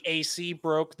alternator. The AC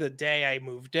broke the day I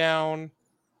moved down.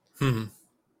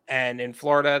 And in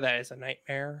Florida, that is a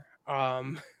nightmare.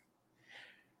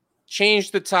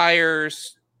 Changed the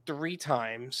tires 3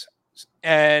 times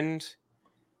and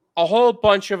a whole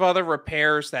bunch of other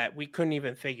repairs that we couldn't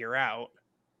even figure out.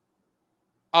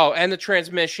 Oh, and the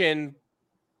transmission,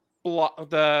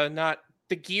 the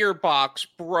gearbox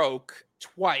broke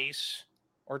twice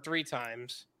or 3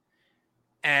 times.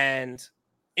 And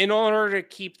in order to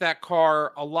keep that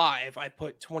car alive, I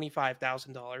put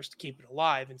 $25,000 to keep it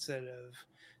alive instead of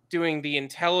doing the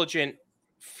intelligent,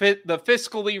 the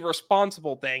fiscally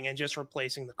responsible thing and just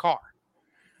replacing the car.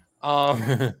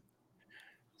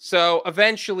 So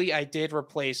eventually I did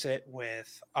replace it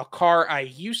with a car I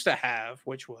used to have,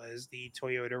 which was the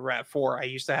Toyota RAV4. I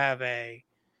used to have a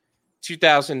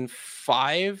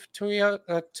 2005 Toyota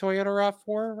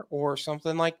RAV4 or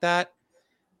something like that.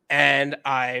 And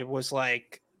I was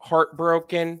like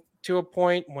heartbroken to a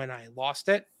point when I lost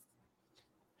it.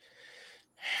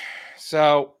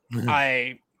 So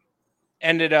I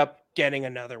ended up getting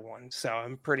another one. So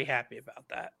I'm pretty happy about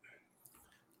that.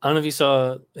 I don't know if you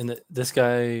saw this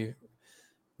guy,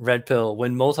 Red Pill,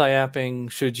 when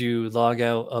multi-apping, should you log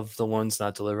out of the ones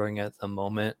not delivering at the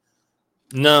moment?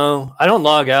 No, I don't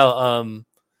log out.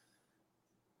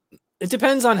 It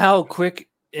depends on how quick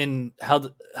and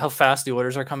how fast the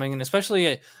orders are coming in,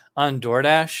 especially on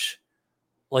DoorDash.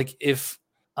 Like if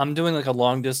I'm doing like a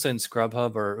long distance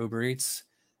Grubhub or Uber Eats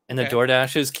and the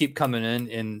DoorDashes keep coming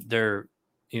in and they're,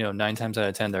 9 times out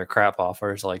of 10, they're crap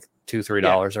offers, like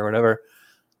 $2-3 or whatever.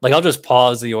 Like I'll just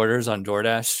pause the orders on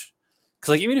DoorDash. Cause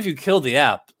like, even if you kill the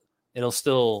app, you'll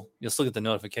still get the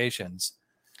notifications.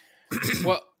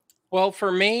 Well,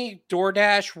 for me,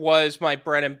 DoorDash was my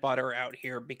bread and butter out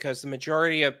here because the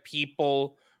majority of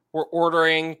people were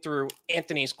ordering through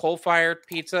Anthony's Coal-Fired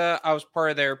Pizza. I was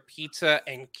part of their pizza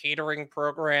and catering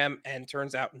program, and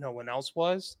turns out no one else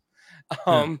was.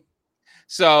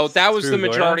 So that was the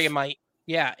majority of my,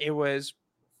 it was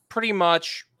pretty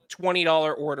much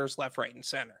 $20 orders left, right, and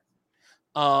center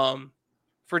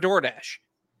for DoorDash.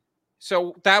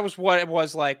 So that was what it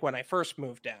was like when I first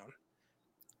moved down.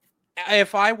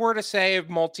 If I were to say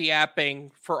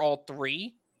multi-apping for all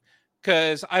 3,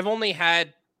 because I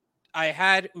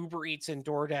had Uber Eats and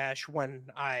DoorDash when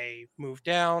I moved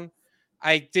down.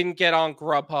 I didn't get on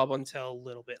Grubhub until a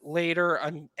little bit later,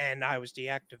 and I was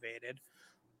deactivated.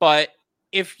 But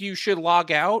if you should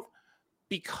log out,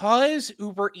 because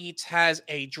Uber Eats has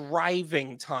a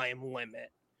driving time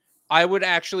limit, I would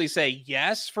actually say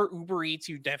yes, for Uber Eats,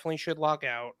 you definitely should log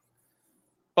out.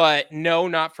 But no,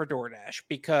 not for DoorDash,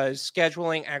 because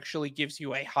scheduling actually gives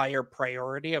you a higher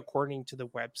priority, according to the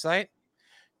website,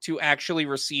 to actually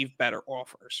receive better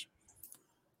offers.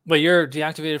 But you're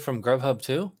deactivated from Grubhub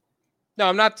too? No,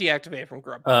 I'm not deactivated from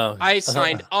Grubhub. I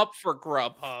signed up for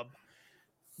Grubhub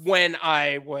when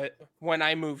I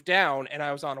moved down, and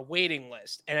I was on a waiting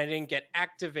list, and I didn't get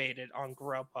activated on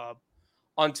Grubhub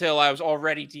until I was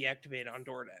already deactivated on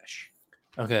DoorDash.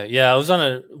 Okay, yeah, I was on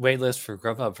a wait list for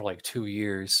Grubhub for like 2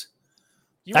 years.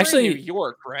 You were in New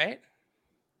York, right?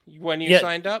 When you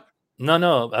signed up?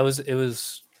 No, it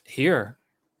was here.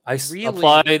 I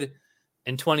applied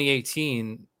in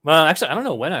 2018. Well, actually, I don't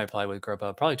know when I applied with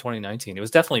Grubhub. Probably 2019. It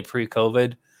was definitely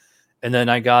pre-COVID. And then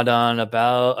I got on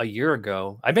about a year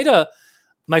ago. I made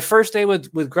my first day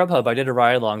with Grubhub. I did a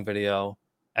ride-along video.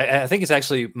 I think it's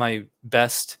actually my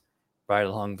best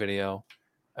ride-along video.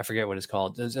 I forget what it's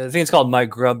called. I think it's called My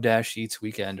Grub Dash Eats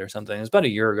Weekend or something. It was about a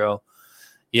year ago.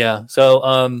 Yeah. So,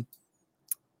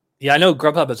 I know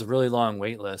Grubhub has a really long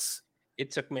wait list.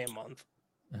 It took me a month.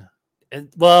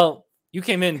 Well, you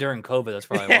came in during COVID. That's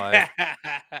probably why.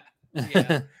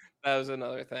 Yeah, that was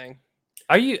another thing.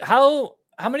 Are you how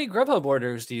many Grubhub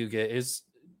orders do you get?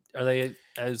 Are they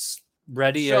as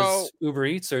ready as Uber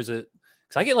Eats, or is it?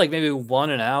 Because I get like maybe 1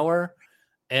 an hour,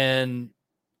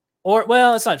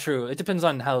 well, it's not true. It depends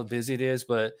on how busy it is,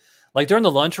 but like during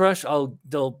the lunch rush,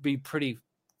 they'll be pretty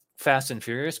fast and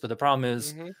furious. But the problem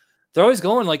is they're always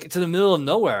going like to the middle of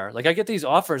nowhere. Like I get these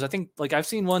offers. I think like I've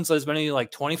seen ones as many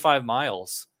like 25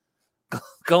 miles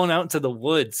going out into the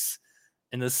woods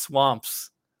in the swamps.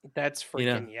 That's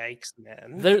freaking yikes,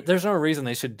 man. There's no reason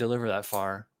they should deliver that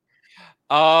far.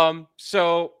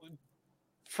 So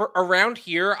for around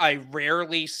here, I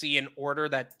rarely see an order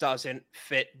that doesn't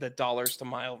fit the dollars to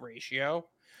mile ratio.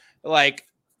 Like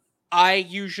I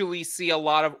usually see a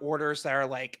lot of orders that are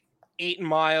like 8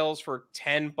 miles for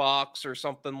 $10 or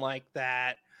something like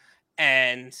that.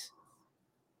 And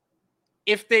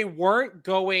if they weren't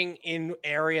going in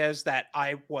areas that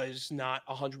I was not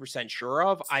 100% sure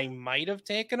of, I might have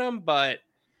taken them. But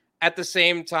at the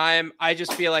same time, I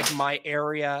just feel like my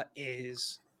area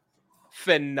is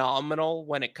phenomenal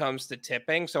when it comes to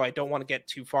tipping. So I don't want to get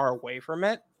too far away from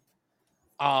it.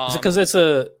 Is it because it's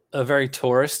a very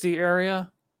touristy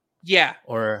area? Yeah.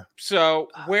 Or so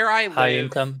where I high live,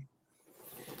 income?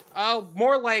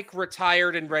 more like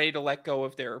retired and ready to let go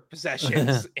of their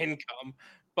possessions income.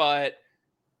 But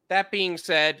that being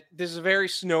said, this is a very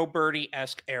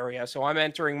snowbirdie-esque area, so I'm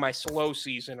entering my slow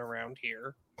season around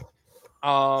here.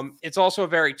 It's also a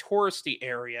very touristy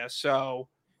area, so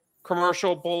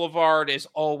Commercial Boulevard is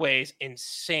always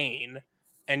insane,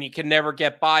 and you can never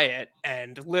get by it.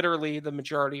 And literally, the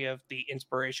majority of the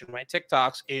inspiration of my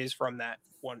TikToks is from that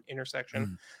one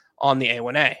intersection on the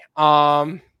A1A.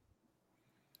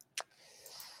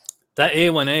 That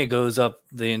A1A goes up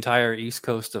the entire east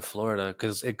coast of Florida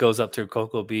because it goes up through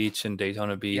Cocoa Beach and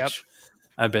Daytona Beach. Yep.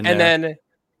 I've been and there. then,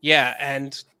 yeah,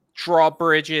 and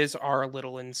drawbridges are a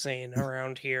little insane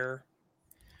around here.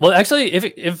 Well, actually,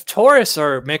 if tourists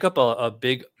make up a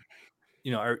big,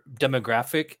 our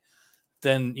demographic,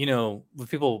 then with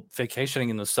people vacationing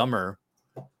in the summer,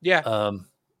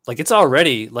 like it's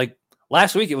already like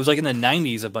last week it was like in the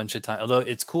 90s a bunch of times. Although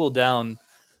it's cooled down,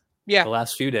 the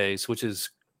last few days, which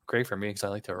is great for me because I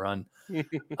like to run.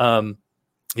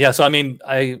 Yeah, so I mean,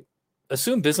 I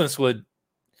assume business would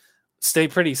stay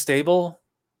pretty stable.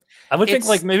 I would think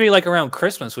like maybe like around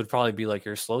Christmas would probably be like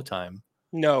your slow time.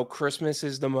 No, Christmas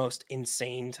is the most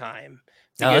insane time.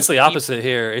 No, that's the opposite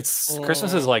here. It's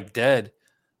Christmas is like dead.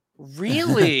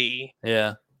 Really?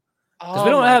 Yeah. Because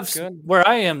we don't have where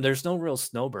I am. There's no real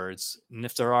snowbirds, and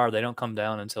if there are, they don't come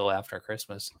down until after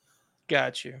Christmas.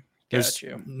 Got you.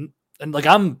 And like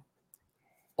I'm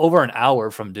over an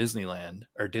hour from Disneyland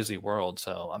or Disney World,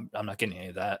 so I'm not getting any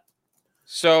of that.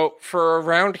 So for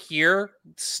around here,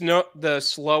 the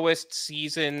slowest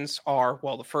seasons are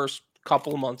the first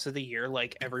couple of months of the year,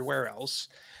 like everywhere else,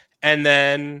 and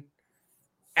then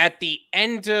at the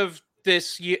end of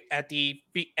this year, at the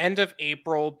end of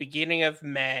April, beginning of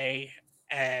May,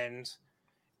 and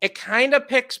it kind of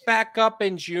picks back up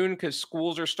in June because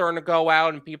schools are starting to go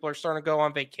out and people are starting to go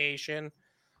on vacation.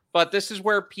 But this is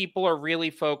where people are really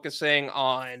focusing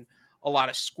on a lot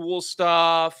of school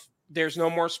stuff. There's no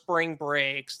more spring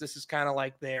breaks. This is kind of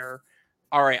like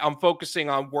all right, I'm focusing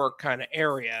on work kind of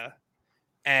area.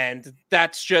 And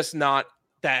that's just not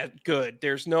that good.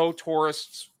 There's no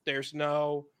tourists. There's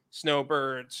no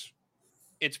snowbirds.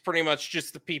 It's pretty much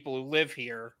just the people who live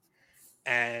here.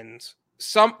 And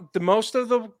most of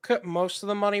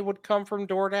the money would come from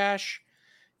DoorDash.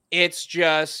 It's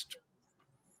just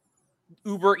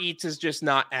Uber Eats is just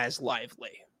not as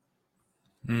lively.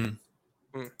 Let's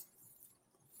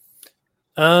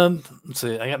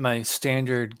see. I got my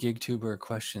standard GigTuber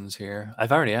questions here.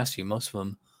 I've already asked you most of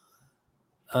them.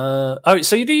 All right,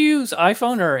 so you do use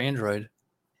iPhone or Android?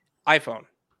 iPhone.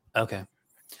 Okay.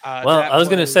 Well, I was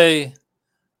gonna say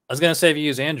if you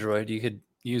use Android, you could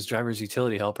use Driver's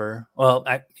Utility Helper. Well,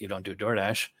 you don't do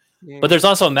DoorDash, but there's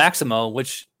also Maximo,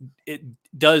 which it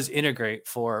does integrate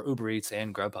for Uber Eats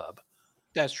and Grubhub.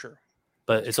 That's true,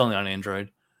 but it's only on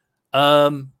Android. Now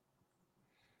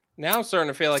I'm starting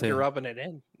to feel like you're rubbing it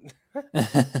in.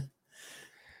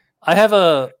 I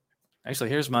have actually,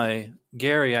 here's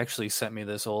Gary actually sent me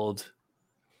this old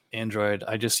Android.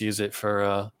 I just use it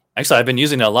for, actually, I've been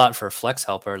using it a lot for Flex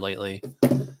Helper lately.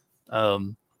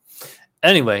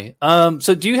 Anyway,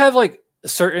 so do you have like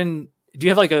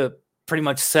a pretty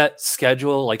much set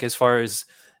schedule, like as far as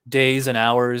days and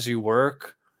hours you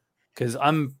work? Because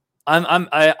I'm kind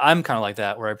of like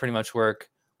that, where I pretty much work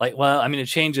like, well, I mean, it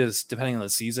changes depending on the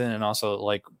season and also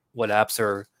like what apps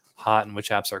are hot and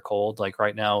which apps are cold. Like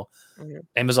right now,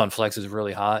 Amazon Flex is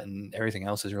really hot and everything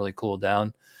else is really cooled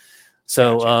down.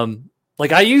 So,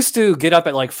 like I used to get up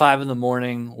at like 5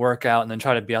 a.m, work out, and then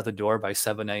try to be out the door by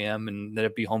 7 a.m. and then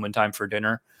it'd be home in time for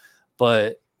dinner.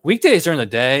 But weekdays during the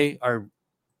day are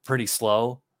pretty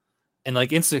slow, and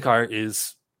like Instacart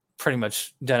is pretty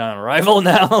much dead on arrival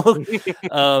now.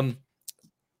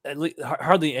 At least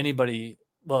hardly anybody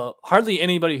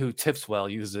who tips well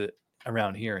uses it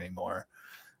around here anymore.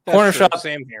 Corner shop,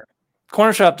 same here.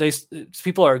 Corner shop,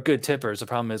 people are good tippers. The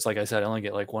problem is, like I said, I only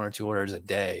get like 1 or 2 orders a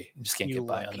day. You just can't get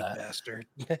by on that. Bastard.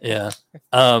 Yeah.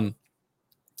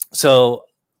 So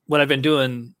what I've been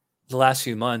doing the last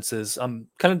few months is I'm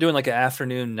kind of doing like an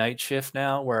afternoon night shift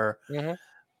now, where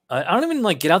I don't even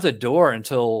like get out the door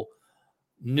until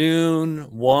noon,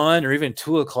 1, or even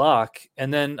 2 o'clock.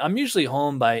 And then I'm usually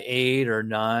home by 8 or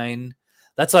 9.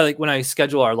 That's like when I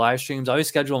schedule our live streams, I always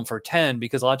schedule them for 10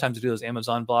 because a lot of times I do those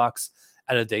Amazon blocks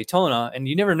at a Daytona and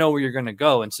you never know where you're going to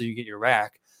go until you get your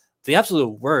rack. The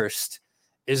absolute worst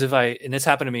is and this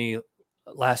happened to me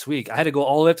last week, I had to go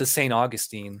all the way up to St.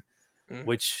 Augustine,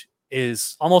 which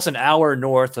is almost an hour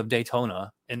north of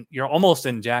Daytona, and you're almost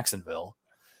in Jacksonville.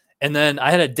 And then I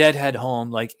had a deadhead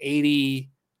home, like 80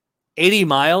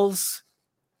 miles.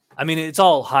 I mean, it's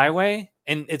all highway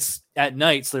and it's at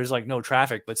night, so there's like no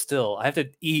traffic, but still I have to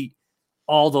eat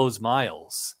all those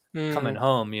miles coming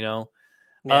home,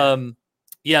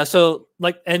 Yeah. So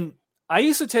like, and I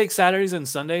used to take Saturdays and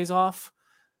Sundays off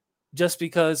just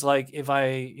because like, if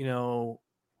I'm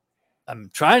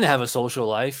trying to have a social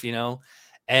life,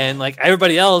 and like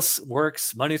everybody else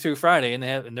works Monday through Friday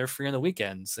and they're free on the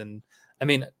weekends. And I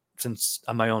mean, since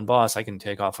I'm my own boss, I can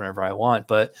take off whenever I want,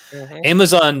 but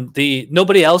Amazon,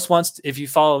 nobody else wants if you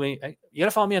follow me, you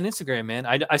gotta follow me on Instagram, man.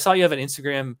 I saw you have an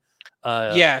Instagram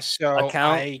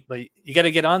account, but you got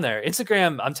to get on there.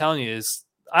 Instagram, I'm telling you, is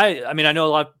I mean, I know a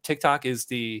lot of TikTok is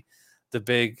the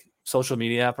big social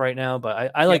media app right now,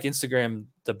 but I like Instagram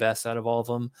the best out of all of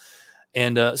them.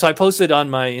 And so I posted on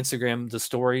my Instagram the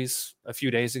stories a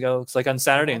few days ago. It's like on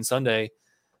Saturday and Sunday,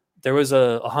 there was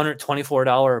a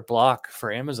 $124 block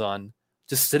for Amazon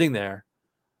just sitting there.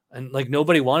 And like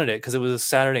nobody wanted it because it was a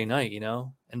Saturday night,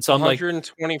 And so I'm like,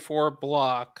 124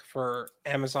 block for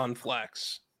Amazon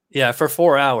Flex. Yeah, for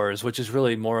 4 hours, which is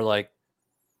really more like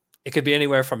it could be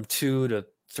anywhere from 2 to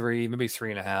 3, maybe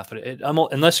 3.5.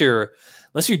 But unless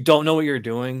you don't know what you're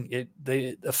doing,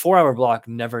 the 4 hour block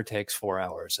never takes 4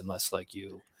 hours unless like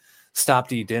you stop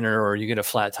to eat dinner or you get a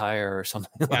flat tire or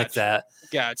something like that.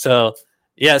 Gotcha. So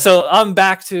yeah, so I'm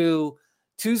back to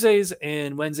Tuesdays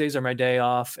and Wednesdays are my day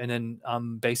off, and then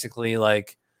I'm basically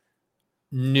like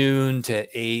noon to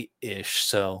 8-ish.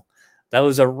 So that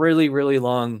was a really, really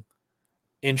long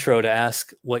intro to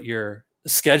ask what your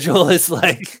schedule is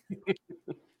like.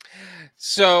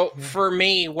 So for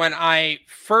me, when I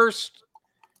first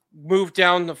moved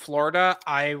down to Florida,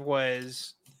 I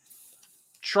was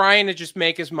trying to just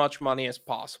make as much money as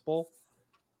possible.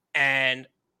 And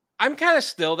I'm kind of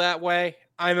still that way.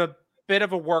 I'm a bit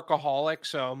of a workaholic.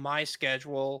 So my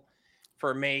schedule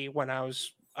for me when I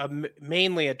was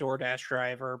mainly a DoorDash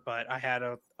driver, but I had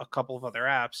a couple of other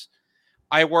apps.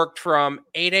 I worked from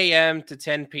 8 a.m. to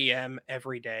 10 p.m.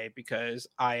 every day because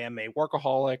I am a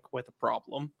workaholic with a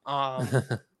problem.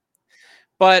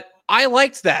 But I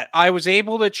liked that. I was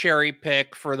able to cherry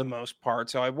pick for the most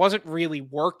part. So I wasn't really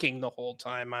working the whole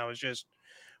time. I was just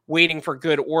waiting for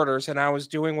good orders and I was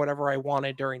doing whatever I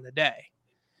wanted during the day.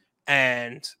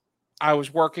 And I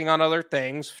was working on other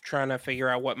things, trying to figure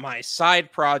out what my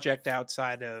side project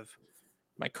outside of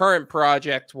my current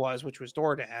project was, which was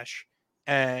DoorDash.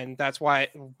 And that's why I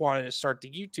wanted to start the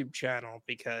YouTube channel,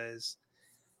 because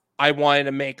I wanted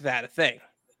to make that a thing.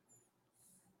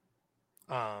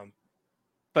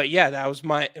 But yeah, that was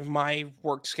my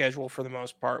work schedule for the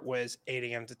most part was 8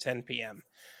 a.m. to 10 p.m.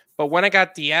 But when I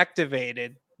got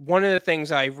deactivated, one of the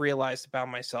things I realized about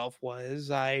myself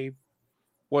was I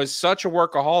was such a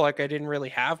workaholic, I didn't really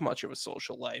have much of a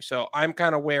social life. So I'm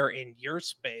kind of where in your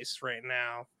space right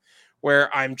now,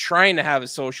 where I'm trying to have a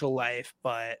social life,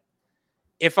 but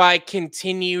if I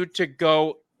continue to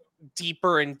go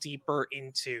deeper and deeper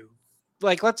into,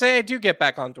 like, let's say I do get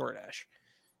back on DoorDash.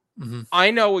 I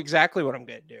know exactly what I'm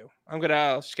going to do. I'm going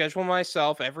to schedule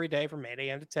myself every day from 8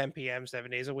 a.m. to 10 p.m.,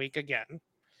 7 days a week again.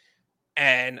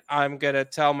 And I'm going to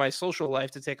tell my social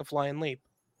life to take a flying leap.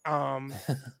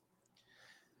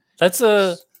 That's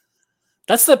the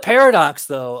paradox,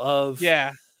 though, of...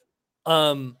 Yeah.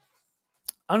 I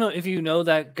don't know if you know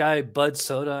that guy, Bud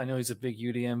Soda. I know he's a big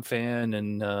UDM fan,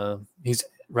 and he's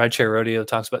Rideshare Rodeo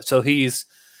talks about. So he's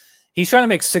trying to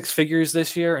make 6 figures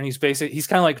this year, and he's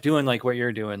kind of like doing like what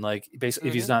you're doing. Like basically,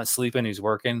 if he's not sleeping, he's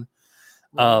working.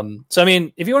 So I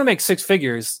mean, if you want to make 6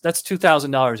 figures, that's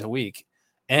 $2,000 a week,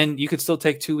 and you could still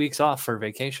take 2 weeks off for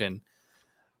vacation.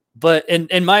 But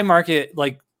in my market,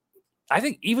 like I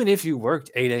think even if you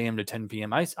worked 8 a.m. to 10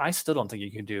 p.m., I still don't think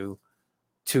you could do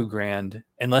 $2,000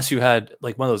 unless you had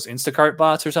like one of those Instacart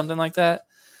bots or something like that.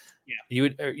 Yeah,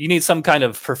 you need some kind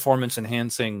of performance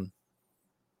enhancing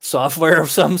software of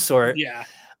some sort. Yeah.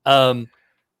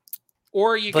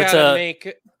 Or you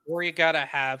gotta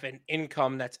have an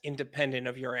income that's independent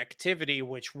of your activity,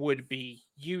 which would be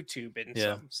YouTube in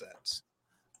some sense.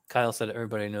 Kyle said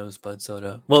everybody knows Bud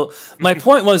Soda. Well, my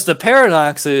point was the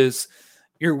paradox is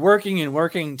you're working and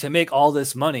working to make all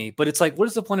this money, but it's like, what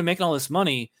is the point of making all this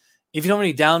money if you don't have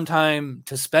any downtime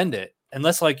to spend it?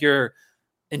 Unless like you're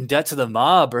in debt to the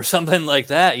mob or something like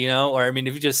that, or I mean,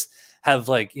 if you just have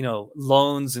like,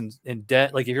 loans and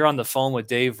debt, like if you're on the phone with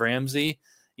Dave Ramsey,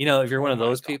 if you're one of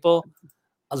those people,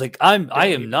 like I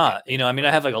am not, I mean,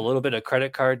 I have like a little bit of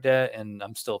credit card debt and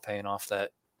I'm still paying off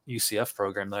that UCF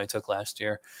program that I took last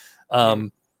year.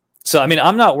 So, I mean,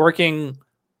 I'm not working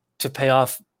to pay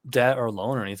off debt or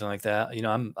loan or anything like that.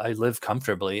 I live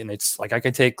comfortably, and it's like I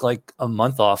could take like a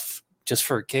month off just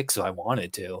for kicks if I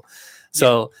wanted to.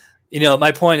 So,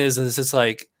 my point is it's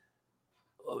like,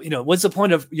 what's the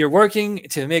point of you're working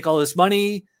to make all this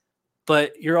money,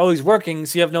 but you're always working,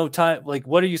 so you have no time. Like,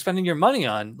 what are you spending your money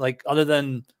on? Like, other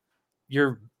than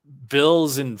your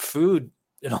bills and food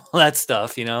and all that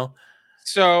stuff,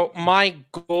 So my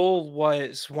goal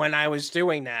was, when I was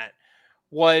doing that,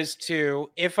 was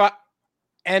to,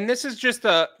 and this is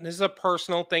a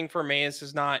personal thing for me. This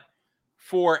is not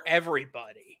for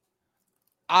everybody.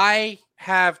 I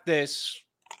have this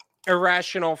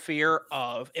irrational fear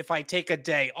of, if I take a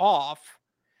day off,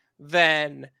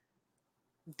 then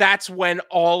that's when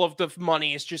all of the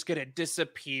money is just going to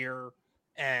disappear,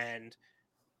 and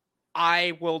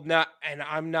I'm not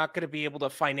going to be able to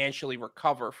financially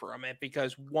recover from it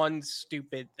because one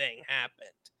stupid thing happened.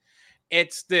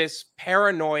 It's this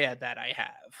paranoia that I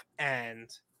have, and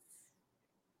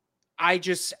I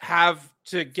just have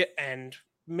to and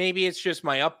maybe it's just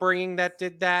my upbringing that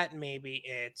did that. Maybe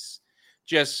it's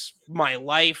just my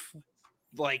life,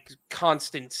 like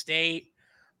constant state,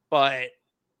 but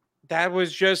that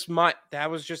was just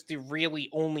the really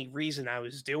only reason I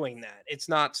was doing that. It's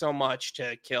not so much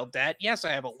to kill debt. Yes,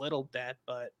 I have a little debt,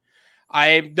 but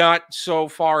I'm not so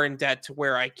far in debt to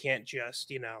where I can't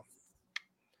just,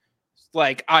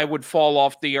 like I would fall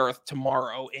off the earth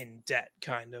tomorrow in debt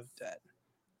kind of debt.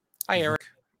 Hi, Eric.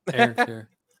 Eric here.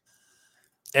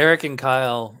 Eric and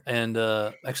Kyle, and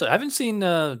actually, I haven't seen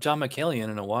John McCallion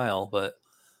in a while, but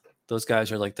those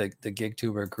guys are like the gig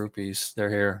tuber groupies. They're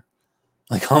here,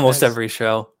 like almost every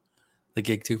show. The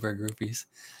gig tuber groupies.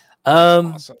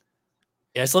 Awesome.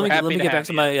 Yeah, so let me get back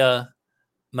to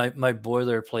my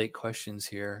boilerplate questions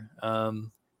here. Do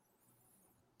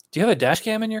you have a dash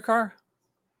cam in your car?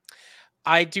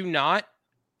 I do not.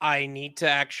 I need to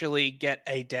actually get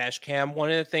a dash cam.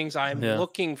 One of the things I'm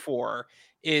looking for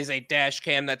is a dash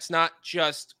cam that's not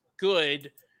just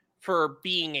good for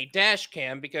being a dash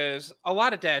cam, because a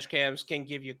lot of dash cams can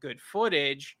give you good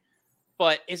footage,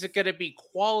 but is it going to be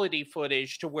quality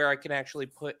footage to where I can actually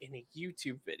put in a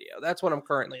YouTube video? That's what I'm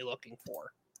currently looking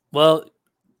for. Well,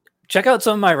 check out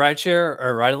some of my rideshare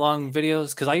or ride along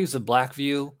videos, because I use the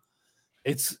Blackview.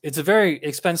 It's a very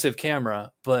expensive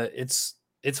camera, but it's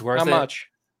worth it. How much?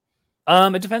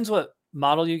 It depends what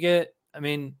model you get. I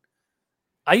mean,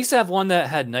 I used to have one that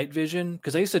had night vision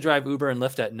because I used to drive Uber and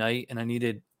Lyft at night, and I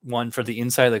needed one for the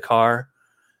inside of the car.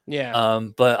 Yeah.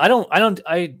 But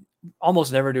I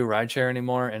almost never do rideshare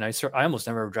anymore, and I almost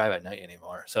never drive at night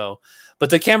anymore. So, but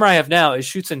the camera I have now, it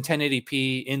shoots in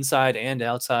 1080p inside and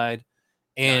outside,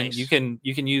 and nice. you can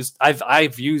use.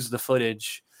 I've used the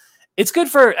footage. It's good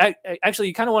for actually.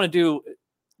 You kind of want to do.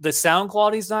 The sound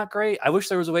quality is not great. I wish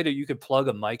there was a way that you could plug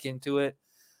a mic into it.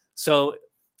 So,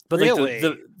 but really?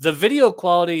 Like the video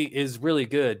quality is really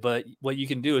good. But what you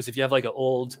can do is, if you have like an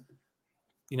old,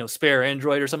 spare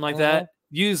Android or something like that,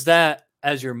 use that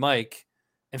as your mic.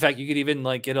 In fact, you could even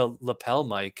like get a lapel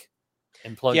mic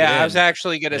and plug it in. Yeah, I was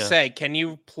actually going to say, can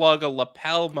you plug a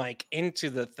lapel mic into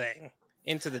the thing,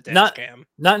 into the dash cam?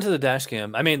 Not into the dash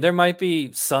cam. I mean, there might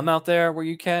be some out there where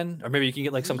you can, or maybe you can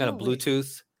get like some kind of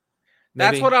Bluetooth.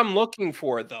 Maybe. That's what I'm looking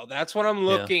for, though. That's what I'm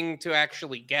looking to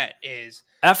actually get is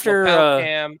after lapel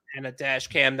cam and a dash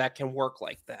cam that can work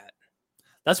like that.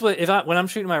 That's what when I'm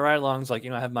shooting my ride-alongs, like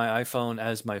I have my iPhone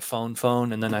as my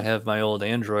phone, and then I have my old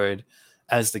Android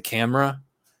as the camera,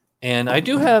 and I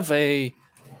do have a.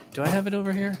 Do I have it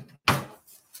over here? I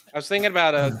was thinking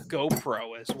about a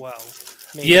GoPro as well.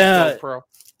 Maybe GoPro.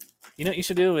 What you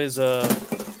should do is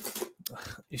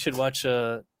you should watch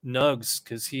Nugs,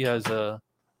 because he has a.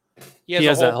 He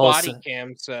has a whole body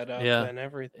cam set up and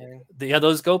everything.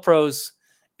 Those GoPros,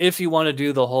 if you want to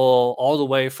do the whole, all the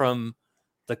way from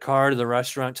the car to the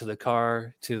restaurant to the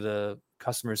car to the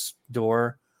customer's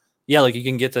door. Yeah, like you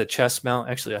can get the chest mount.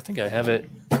 Actually, I think I have it.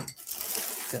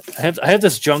 I have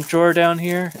this junk drawer down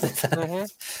here.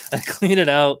 I clean it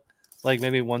out like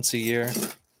maybe once a year.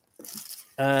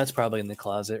 It's probably in the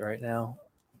closet right now.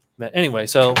 But anyway,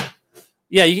 so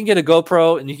yeah, you can get a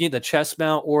GoPro and you can get the chest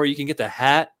mount, or you can get the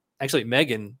hat. Actually,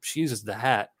 Megan, she uses the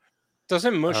hat.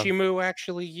 Doesn't Mushy Moo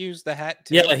actually use the hat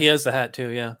too? Yeah, he has the hat too.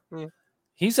 Yeah,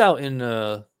 he's out in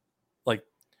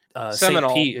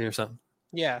St. Pete or something.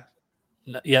 Yeah,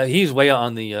 he's way out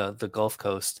on the Gulf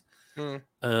Coast.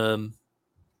 All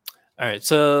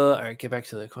right, get back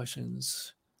to the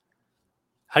questions.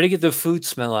 How do you get the food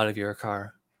smell out of your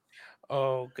car?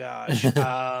 Oh gosh.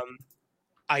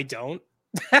 I don't.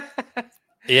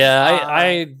 Yeah, uh,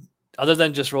 I other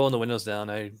than just rolling the windows down,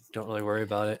 I don't really worry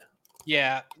about it.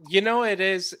 yeah,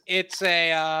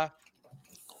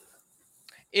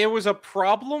 it was a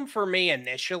problem for me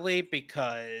initially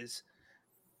because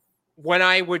when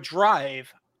I would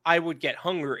drive, I would get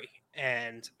hungry.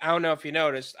 And I don't know if you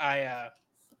noticed, I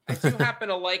do happen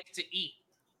to like to eat.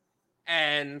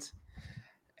 And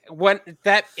when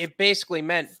that it basically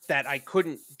meant that I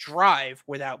couldn't drive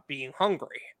without being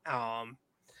hungry.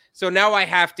 So now I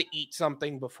have to eat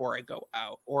something before I go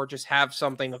out, or just have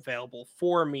something available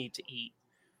for me to eat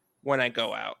when I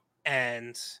go out.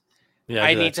 And Yeah, I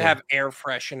I do that need to too. have air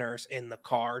fresheners in the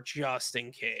car just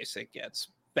in case it gets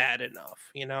bad enough.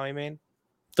 You know what I mean?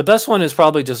 The best one is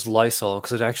probably just Lysol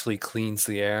because it actually cleans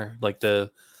the air. Like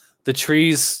the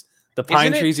trees, the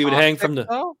pine Isn't it trees you would hang toxic from the.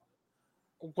 though?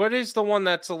 What is the one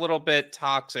that's a little bit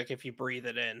toxic if you breathe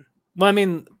it in? Well, I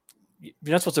mean, you're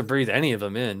not supposed to breathe any of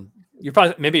them in. You're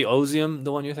probably maybe Ozium,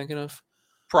 the one you're thinking of.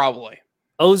 Probably.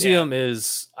 Yeah. Ozium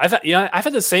is I've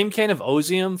had the same can of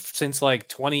Ozium since like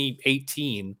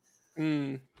 2018.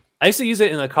 Mm, I used to use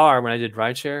it in the car when I did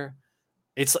rideshare.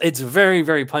 It's very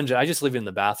very pungent. I just leave it in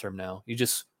the bathroom now. You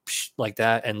just like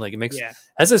that, and like it yeah.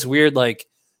 has this weird like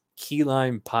key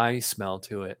lime pie smell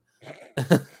to it.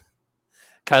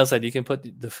 Kyle said you can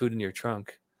put the food in your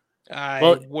trunk. I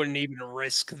Well, wouldn't even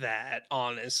risk that,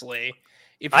 honestly.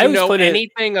 If I you always know put it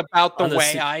anything about the on the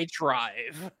way seat. I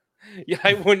drive, yeah,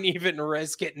 I wouldn't even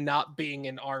risk it not being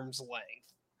in arm's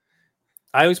length.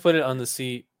 I always put it on the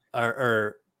seat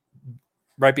or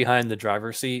right behind the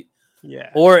driver's seat. Yeah.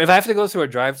 Or if I have to go through a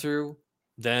drive-through,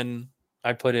 then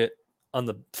I put it on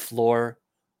the floor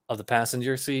of the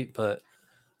passenger seat. But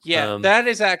Yeah, that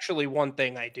is actually one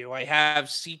thing I do. I have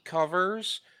seat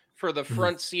covers for the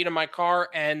front seat of my car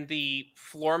and the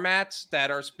floor mats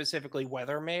that are specifically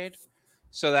weather made.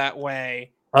 So that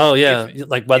way, oh if yeah,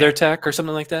 like yeah, WeatherTech or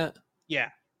something like that. yeah,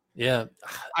 Yeah,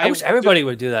 I I wish everybody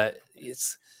would do that.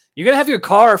 It's you're gonna have your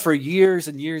car for years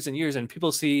and years and years, and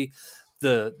people see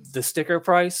the sticker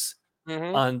price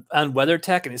mhm. on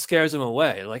WeatherTech, and it scares them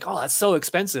away. Like, oh, that's so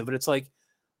expensive, but it's like,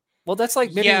 well, that's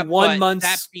like maybe Yeah, one but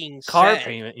that month's being car said,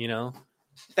 payment.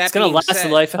 It's that gonna being last the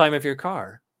said, lifetime of your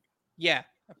car. yeah,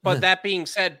 but that being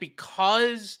said,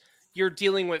 because you're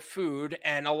dealing with food,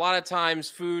 and a lot of times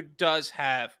food does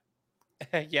have,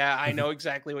 yeah, I know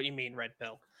exactly what you mean, red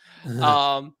pill.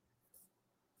 Um,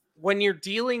 when you're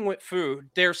dealing with food,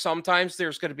 there's going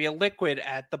to be a liquid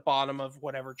at the bottom of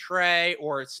whatever tray,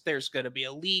 or there's going to be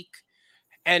a leak.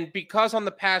 And because on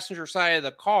the passenger side of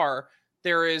the car,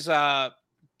 there is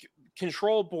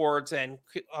control boards and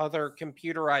other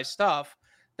computerized stuff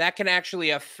that can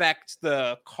actually affect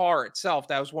the car itself.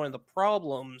 That was one of the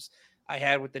problems I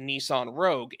had with the Nissan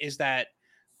Rogue, is that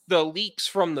the leaks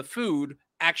from the food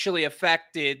actually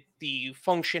affected the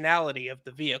functionality of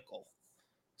the vehicle.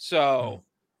 So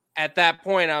at that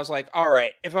point, I was like, all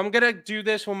right, if I'm going to do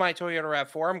this with my Toyota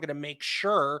RAV4, I'm going to make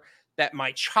sure that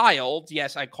my child,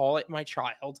 yes, I call it my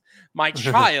child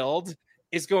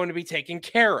is going to be taken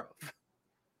care of.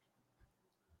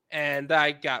 And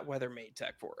I got Weather Made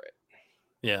Tech for it.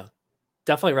 Yeah,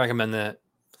 definitely recommend that.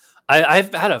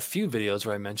 I've had a few videos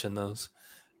where I mentioned those.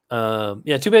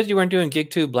 Yeah, too bad you weren't doing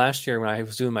GigTube last year when I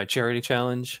was doing my charity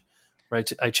challenge. Right,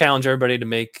 I challenge everybody to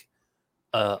make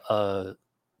a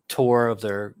tour of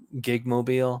their gig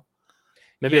mobile.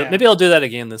 Yeah. Maybe I'll do that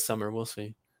again this summer. We'll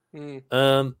see. Mm.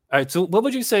 All right. So, what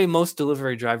would you say most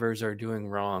delivery drivers are doing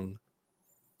wrong?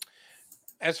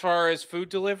 As far as food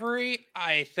delivery,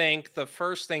 I think the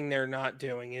first thing they're not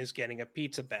doing is getting a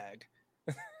pizza bag.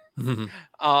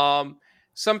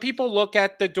 Some people look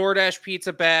at the DoorDash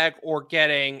pizza bag or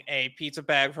getting a pizza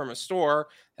bag from a store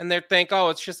and they think, oh,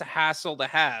 it's just a hassle to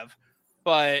have.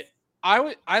 But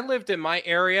I lived in my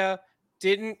area,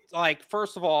 didn't like,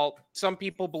 first of all, some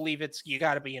people believe it's you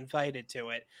got to be invited to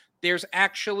it. There's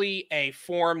actually a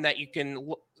form that you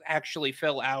can actually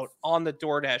fill out on the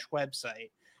DoorDash website.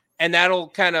 And that'll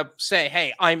kind of say,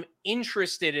 hey, I'm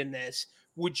interested in this.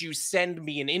 Would you send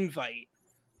me an invite?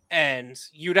 And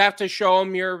you'd have to show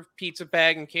them your pizza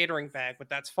bag and catering bag, but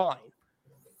that's fine.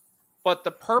 But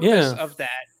the purpose Yeah. of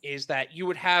that is that you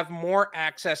would have more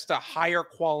access to higher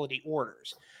quality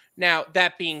orders. Now,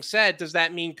 that being said, does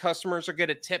that mean customers are going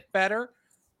to tip better?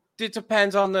 It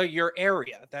depends on your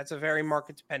area. That's a very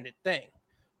market dependent thing.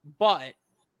 But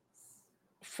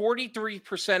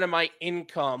 43% of my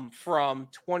income from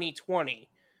 2020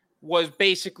 was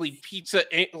basically pizza,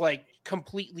 like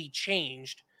completely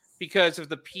changed because of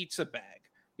the pizza bag.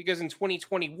 because in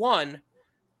 2021,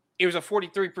 it was a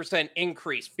 43%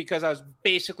 increase because I was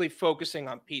basically focusing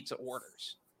on pizza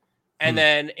orders. And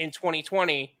then in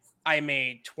 2020, I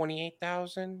made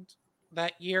 28,000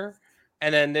 that year.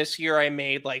 And then this year I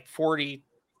made like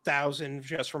 40,000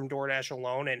 just from DoorDash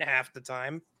alone in half the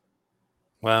time.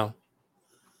 Wow.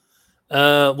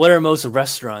 What are most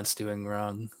restaurants doing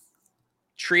wrong?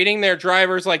 Treating their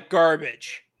drivers like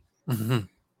garbage.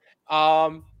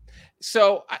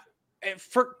 So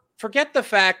forget the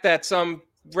fact that some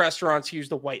restaurants use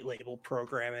the white label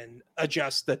program and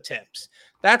adjust the tips.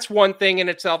 That's one thing in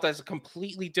itself. That's a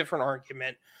completely different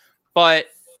argument. But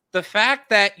the fact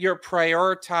that you're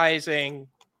prioritizing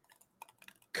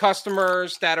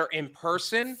customers that are in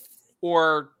person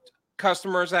or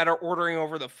customers that are ordering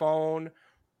over the phone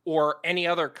or any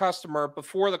other customer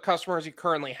before the customers you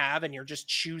currently have, and you're just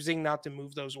choosing not to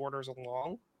move those orders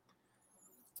along,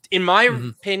 in my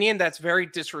opinion, that's very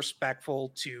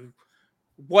disrespectful to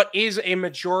what is a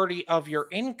majority of your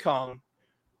income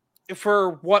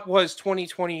for what was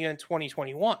 2020 and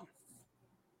 2021.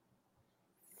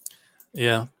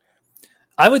 Yeah.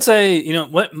 I would say, you know,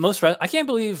 what most, I can't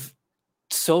believe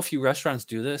so few restaurants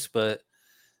do this, but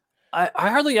I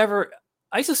hardly ever,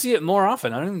 I used to see it more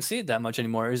often. I don't even see it that much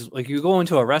anymore. Is like you go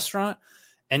into a restaurant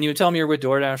and you would tell me you're with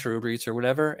DoorDash or Uber Eats or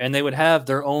whatever, and they would have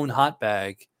their own hot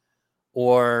bag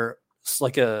or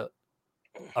like a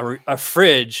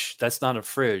fridge that's not a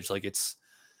fridge. Like it's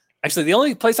actually the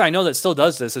only place I know that still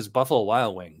does this is Buffalo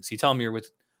Wild Wings. You tell them you're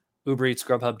with Uber Eats,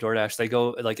 Grubhub, DoorDash. They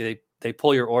go like they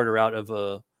pull your order out of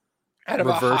a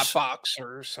reverse hot box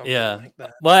or something like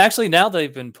that. Well, actually now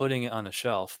they've been putting it on a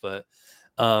shelf, but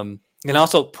and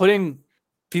also putting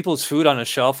people's food on a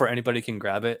shelf where anybody can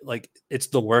grab it. Like it's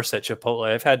the worst at Chipotle.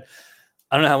 I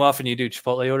don't know how often you do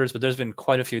Chipotle orders, but there's been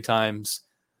quite a few times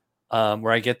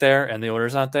where I get there and the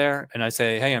order's not there, and I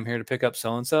say, "Hey, I'm here to pick up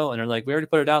so and so," and they're like, "We already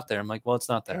put it out there." I'm like, "Well, it's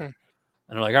not there," and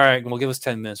they're like, "All right, well, give us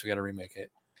 10 minutes. We got to remake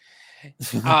it."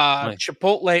 Like,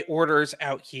 Chipotle orders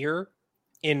out here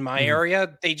in my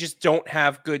area, they just don't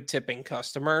have good tipping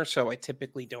customers, so I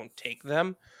typically don't take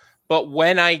them. But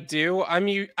when I do,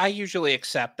 I usually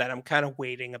accept that I'm kind of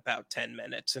waiting about 10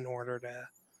 minutes in order to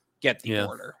get the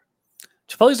order.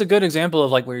 Chipotle's a good example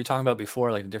of like what you're talking about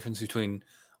before, like the difference between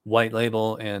white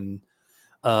label and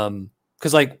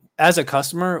because like as a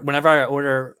customer, whenever I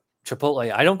order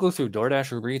Chipotle, I don't go through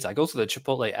DoorDash or Uber Eats. I go through the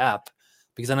Chipotle app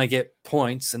because then I get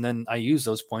points, and then I use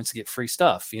those points to get free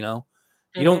stuff. You know,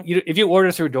 if you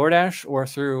order through DoorDash or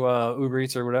through Uber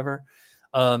Eats or whatever,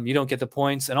 you don't get the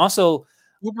points. And also,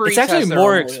 Uber it's Eats actually has their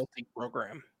more own loyalty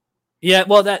program. Yeah,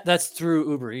 well, that's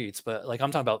through Uber Eats, but like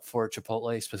I'm talking about for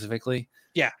Chipotle specifically.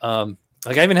 Yeah.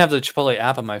 Like I even have the Chipotle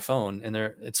app on my phone, and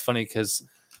it's funny because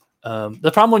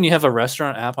the problem when you have a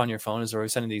restaurant app on your phone is they're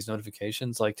always sending these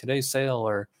notifications like today's sale,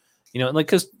 or like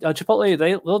because Chipotle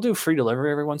they'll do free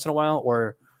delivery every once in a while,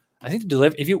 or I think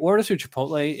if you order through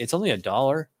Chipotle, it's only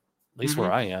 $1, at least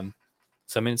where I am.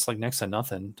 So I mean, it's like next to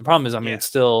nothing. The problem is, I mean, it's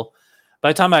still by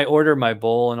the time I order my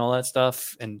bowl and all that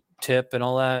stuff and tip and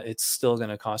all that, it's still going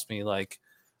to cost me like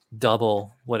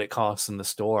double what it costs in the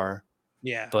store.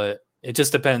 Yeah, but it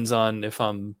just depends on if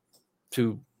I'm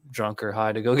too drunk or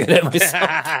high to go get it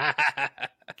myself.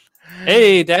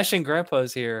 Hey, Dashing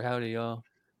Grandpa's here. Howdy, y'all.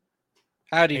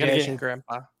 Howdy, Dashing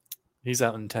Grandpa. He's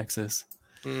out in Texas.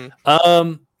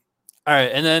 All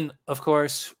right, and then of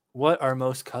course, what are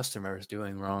most customers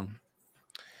doing wrong?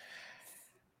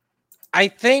 I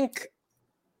think,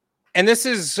 and this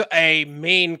is a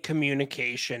main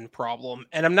communication problem,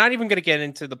 and I'm not even going to get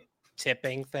into the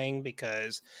tipping thing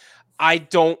because I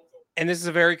don't, and this is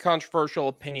a very controversial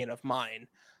opinion of mine,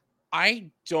 I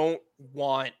don't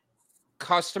want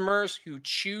customers who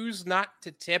choose not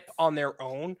to tip on their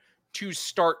own to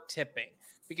start tipping,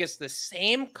 because the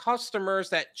same customers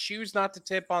that choose not to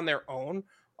tip on their own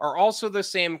are also the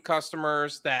same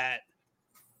customers that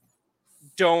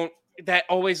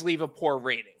always leave a poor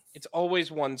rating. It's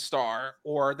always 1 star,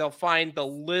 or they'll find the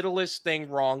littlest thing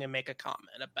wrong and make a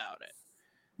comment about it.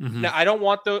 Now, I don't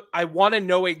want I want to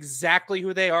know exactly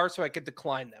who they are so I could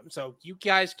decline them. So you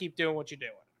guys keep doing what you're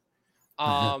doing.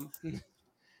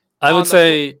 I would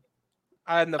say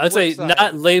side,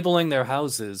 not labeling their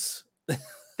houses.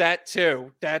 That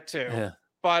too. Yeah.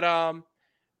 But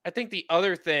I think the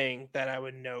other thing that I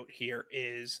would note here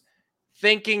is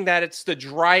thinking that it's the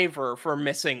driver for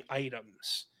missing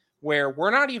items, where we're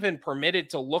not even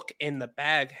permitted to look in the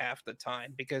bag half the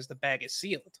time because the bag is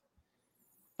sealed.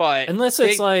 But unless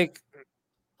it's like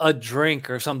a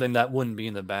drink or something that wouldn't be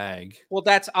in the bag. Well,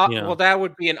 that's well, that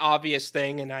would be an obvious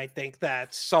thing, and I think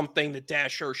that's something the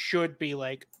Dasher should be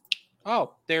like,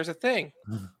 oh, there's a thing.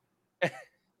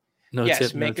 No Yes,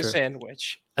 tip, no make a trip.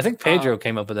 sandwich. I think Pedro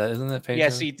came up with that, isn't that Pedro?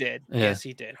 Yes, he did. Yeah. Yes,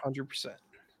 he did. 100%.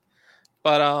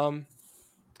 But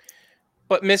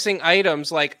missing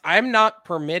items, like I'm not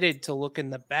permitted to look in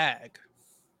the bag.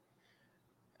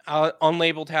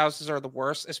 Unlabeled houses are the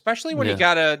worst, especially when you Yeah.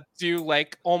 gotta do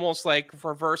like almost like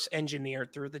reverse engineer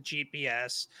through the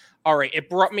GPS. All right, it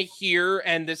brought me here,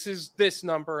 and this is this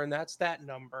number, and that's that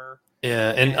number.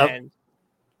 Yeah, and And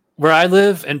where I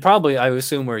live, and probably I would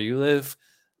assume where you live,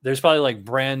 there's probably like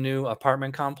brand new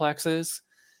apartment complexes,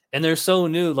 and they're so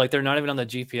new, like they're not even on the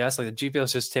GPS. Like the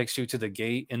GPS just takes you to the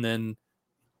gate, and then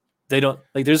they don't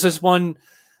like. There's this one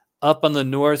up on the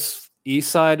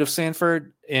northeast side of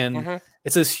Sanford, and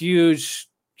it's this huge,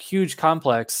 huge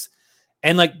complex,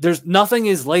 and like there's nothing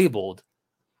is labeled,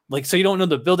 like so you don't know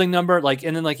the building number, like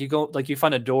and then like you go like you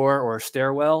find a door or a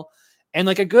stairwell. And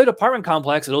like a good apartment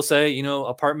complex, it'll say, you know,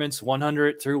 apartments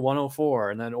 100 through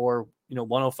 104, and then, or, you know,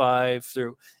 105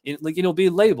 through, like, you know, be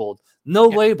labeled. No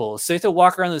labels. So you have to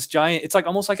walk around this giant, it's like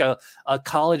almost like a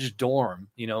college dorm,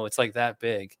 you know, it's like that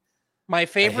big. my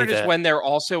favorite is when they're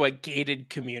also a gated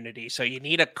community. So you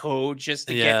need a code just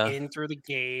to get in through the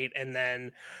gate. And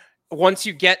then once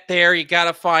you get there, you got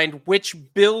to find which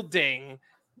building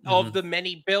of the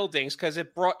many buildings, because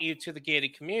it brought you to the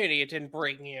gated community. It didn't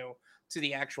bring you to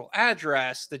the actual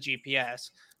address, the GPS.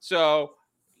 So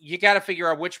you got to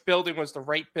figure out which building was the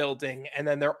right building. And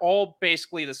then they're all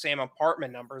basically the same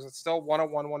apartment numbers. It's still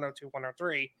 101, 102,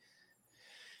 103.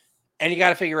 And you got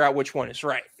to figure out which one is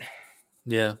right.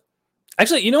 Yeah.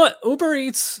 Actually, you know what? Uber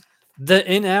Eats, the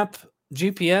in-app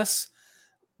GPS,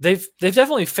 they've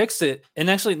definitely fixed it. And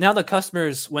actually now the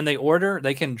customers, when they order,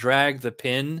 they can drag the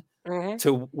pin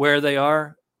to where they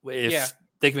are if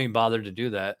they can be bothered to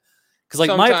do that. Because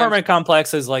like my apartment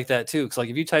complex is like that too. Because like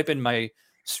if you type in my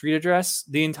street address,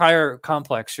 the entire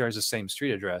complex shares the same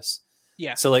street address.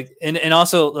 Yeah. So like and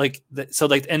also like so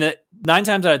like and 9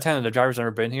 times out of 10 the driver's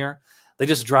never been here. They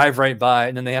just drive right by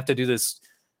and then they have to do this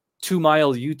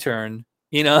 2-mile U-turn,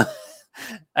 you know.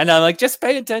 And I'm like, just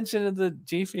pay attention to the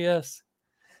GPS.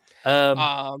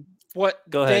 What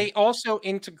Go ahead. they also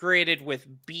integrated with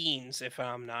Beans, if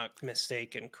I'm not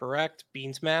mistaken, correct?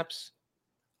 Beans Maps.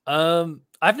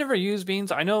 I've never used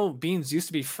Beans. I know Beans used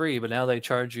to be free, but now they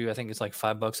charge you, I think it's like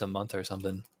 $5 a month or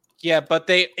something. Yeah, but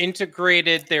they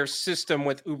integrated their system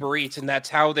with Uber Eats, and that's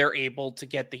how they're able to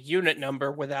get the unit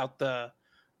number without the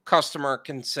customer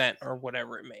consent or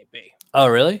whatever it may be. Oh,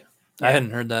 really? Yeah. I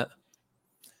hadn't heard that.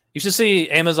 You should see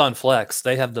Amazon Flex.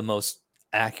 They have the most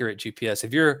accurate GPS.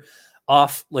 If you're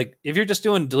off, like if you're just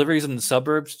doing deliveries in the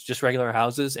suburbs, just regular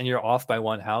houses, and you're off by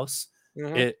one house,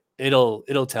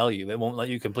 it'll tell you. It won't let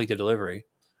you complete the delivery.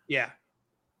 Yeah.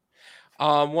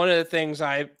 One of the things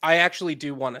I actually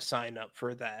do want to sign up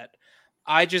for that.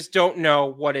 I just don't know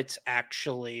what it's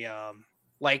actually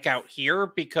like out here,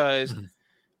 because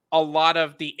a lot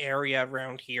of the area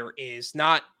around here is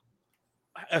not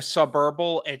a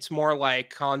suburbal. It's more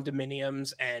like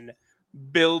condominiums and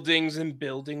buildings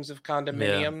of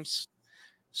condominiums.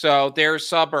 Yeah. So there's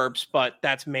suburbs, but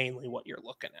that's mainly what you're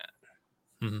looking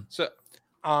at. So,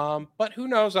 but who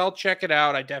knows? I'll check it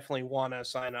out. I definitely want to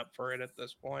sign up for it at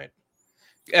this point.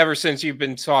 Ever since you've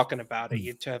been talking about it,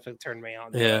 you definitely turned me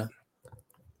on. Yeah.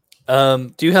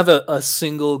 Do you have a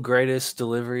single greatest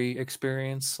delivery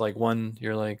experience? Like one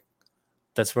you're like,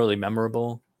 that's really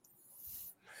memorable?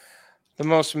 The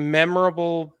most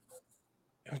memorable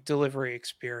delivery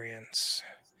experience.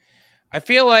 I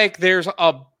feel like there's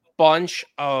a bunch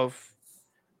of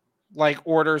like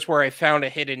orders where I found a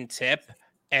hidden tip,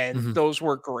 and those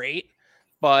were great.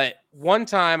 But one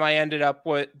time I ended up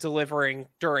delivering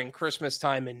during Christmas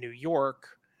time in New York.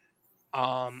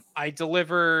 I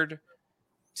delivered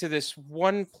to this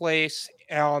one place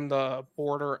on the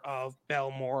border of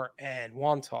Belmore and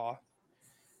Wantagh.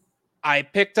 I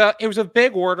picked up, it was a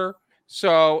big order.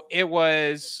 So it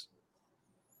was,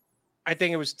 I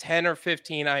think it was 10 or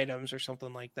 15 items or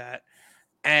something like that.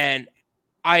 And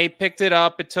I picked it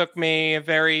up. It took me a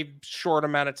very short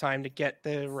amount of time to get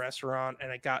the restaurant, and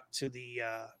I got to the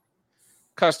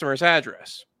customer's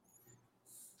address.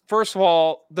 First of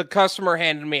all, the customer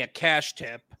handed me a cash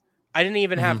tip. I didn't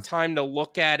even have time to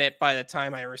look at it by the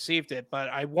time I received it, but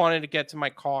I wanted to get to my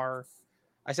car.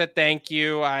 I said thank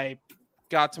you. I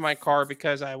got to my car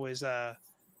because I was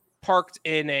parked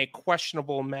in a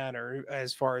questionable manner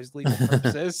as far as legal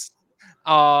purposes.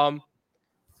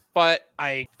 But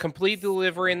I completed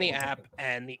delivery in the app,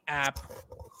 and the app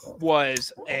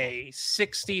was a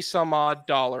 $60 some odd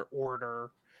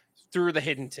order through the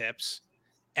hidden tips.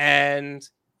 And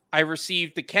I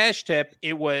received the cash tip.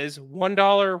 It was $1,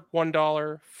 $1,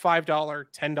 $5,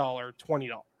 $10, $20.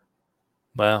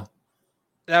 Wow.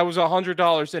 that was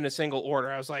 $100 in a single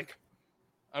order. I was like,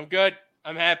 I'm good.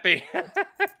 I'm happy.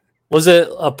 Was it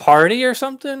a party or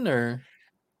something, or?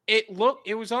 It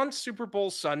was on Super Bowl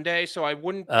Sunday, so I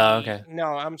wouldn't be. Okay.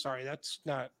 No, I'm sorry. That's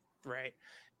not right.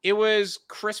 It was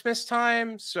Christmas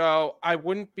time, so I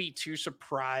wouldn't be too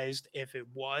surprised if it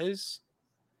was.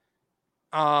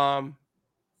 But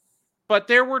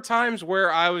there were times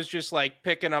where I was just like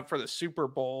picking up for the Super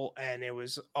Bowl, and it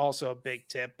was also a big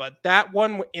tip. But that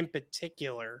one in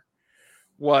particular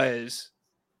was,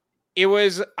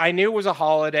 I knew it was a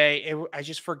holiday. I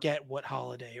just forget what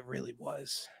holiday it really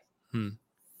was.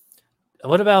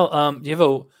 What about, do you have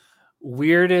a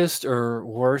weirdest or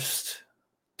worst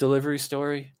delivery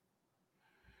story?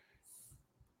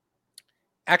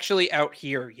 Actually, out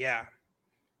here, yeah.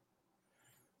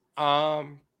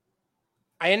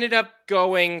 I ended up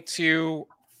going to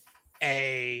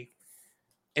a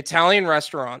Italian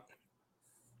restaurant,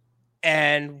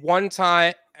 and one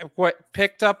time, what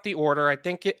picked up the order, I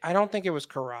don't think it was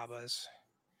Carrabba's.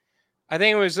 I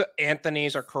think it was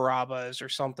Anthony's or Carrabba's or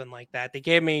something like that. They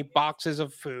gave me boxes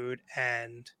of food,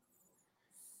 and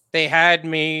they had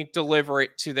me deliver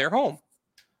it to their home.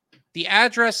 The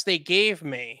address they gave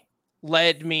me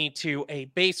led me to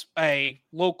a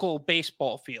local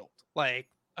baseball field, like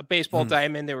a baseball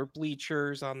diamond. There were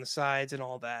bleachers on the sides and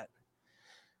all that.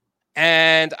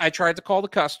 And I tried to call the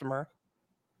customer.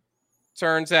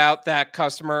 Turns out that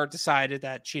customer decided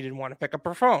that she didn't want to pick up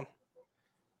her phone.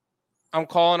 I'm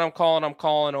calling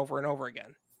over and over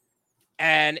again.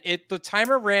 And the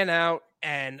timer ran out,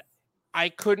 and I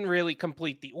couldn't really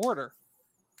complete the order.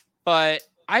 But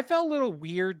I felt a little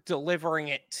weird delivering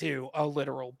it to a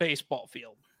literal baseball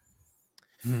field.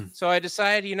 So I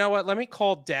decided, you know what, let me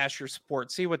call Dasher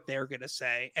Support, see what they're going to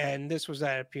say. And this was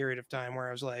at a period of time where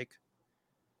I was like,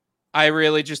 I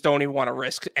really just don't even want to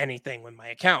risk anything with my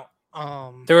account.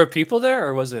 There were people there,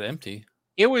 or was it empty?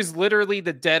 It was literally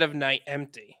the dead of night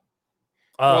empty.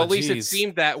 Oh, well, at least it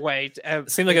seemed that way.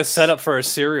 It seemed like a setup for a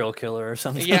serial killer or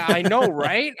something. Yeah, I know,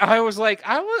 right? I was like,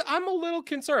 I'm a little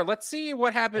concerned. Let's see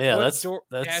what happens. Yeah, that's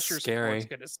Dasher scary.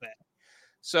 Going to say.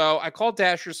 So I called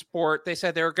Dasher Support. They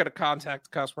said they were going to contact the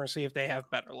customer, see if they have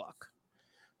better luck.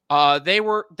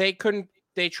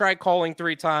 They tried calling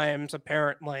 3 times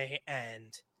apparently,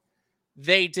 and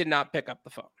they did not pick up the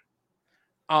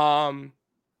phone.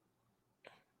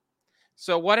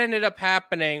 So what ended up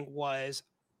happening was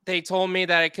they told me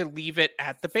that I could leave it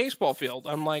at the baseball field.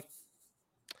 I'm like,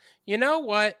 you know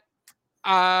what?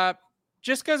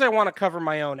 Just because I want to cover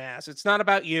my own ass. It's not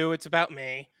about you. It's about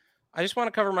me. I just want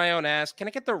to cover my own ass. Can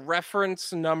I get the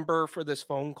reference number for this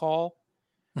phone call?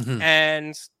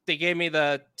 And they gave me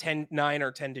the 9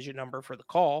 or 10-digit number for the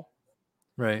call.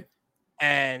 Right.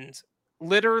 And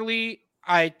literally,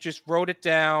 I just wrote it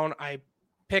down. I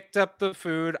picked up the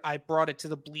food. I brought it to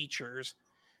the bleachers.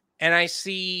 And I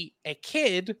see a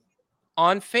kid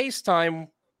on FaceTime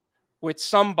with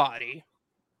somebody.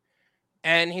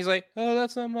 And he's like, oh,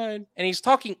 that's not mine. And he's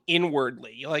talking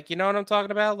inwardly. Like, you know what I'm talking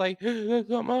about? Like, that's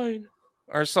not mine.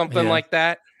 Or something like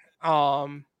that.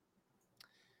 And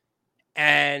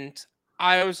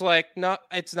I was like, no,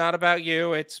 it's not about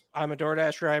you. I'm a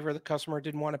DoorDash driver. The customer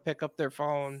didn't want to pick up their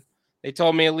phone. They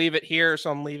told me to leave it here, so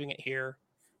I'm leaving it here.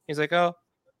 He's like, oh,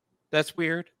 that's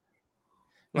weird.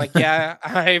 I'm like, yeah,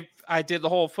 I did the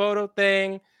whole photo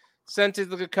thing, sent it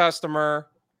to the customer,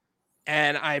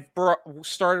 and I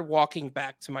started walking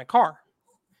back to my car.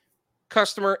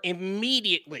 Customer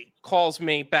immediately calls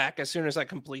me back as soon as I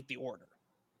complete the order.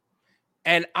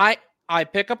 And I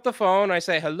pick up the phone, I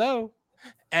say hello,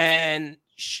 and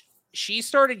she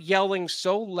started yelling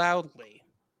so loudly.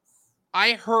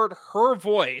 I heard her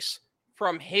voice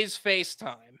from his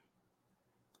FaceTime.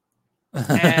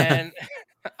 And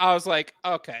I was like,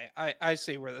 okay, I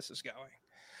see where this is going.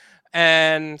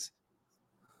 And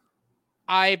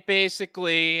I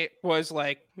basically was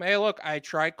like, hey, look, I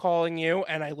tried calling you,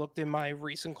 and I looked in my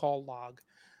recent call log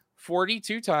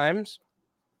 42 times.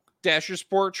 Dasher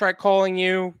Sport tried calling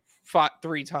you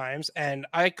 3 times, and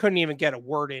I couldn't even get a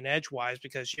word in edgewise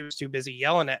because she was too busy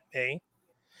yelling at me,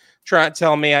 trying to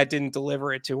tell me I didn't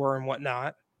deliver it to her and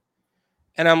whatnot.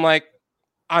 And I'm like,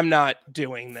 I'm not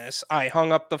doing this. I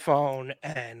hung up the phone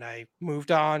and I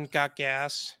moved on, got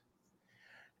gas.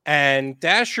 And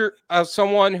Dasher,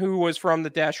 someone who was from the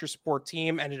Dasher Sport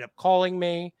team, ended up calling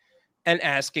me and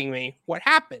asking me what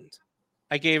happened.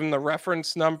 I gave him the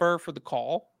reference number for the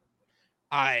call.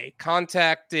 I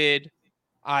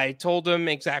told him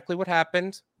exactly what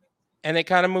happened, and they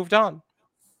kind of moved on.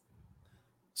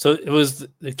 So it was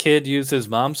the kid used his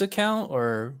mom's account,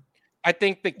 or? I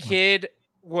think the kid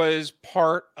was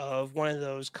part of one of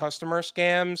those customer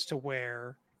scams to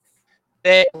where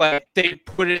They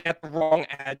put it at the wrong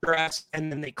address,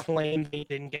 and then they claim they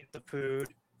didn't get the food,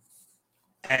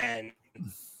 and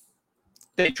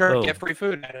they try to get free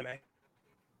food out of me.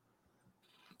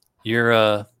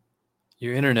 Your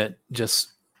internet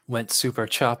just went super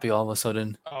choppy all of a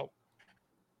sudden. Oh,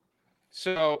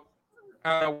 so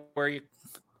I don't know where you.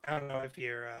 I don't know if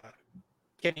you're.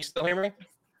 Can you still hear me?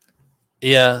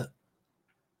 Yeah,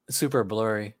 super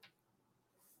blurry.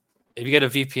 If you get a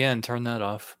VPN, turn that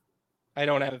off. I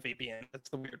don't have a VPN. That's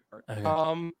the weird part.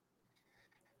 Okay.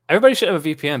 Everybody should have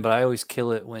a VPN, but I always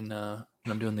kill it when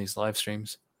I'm doing these live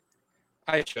streams.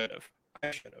 I should have.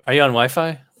 Are you on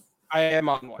Wi-Fi? I am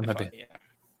on Wi-Fi.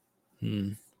 Yeah.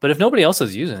 But if nobody else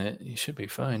is using it, you should be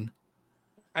fine.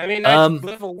 I mean, I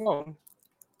live alone.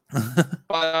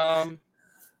 But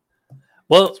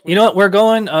well, you know what? We're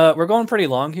going pretty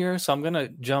long here, so I'm gonna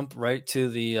jump right to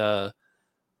the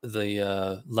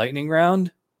lightning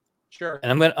round. Sure.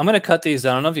 And I'm gonna cut these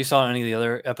down. I don't know if you saw any of the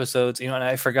other episodes. You know, and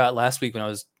I forgot last week when I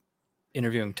was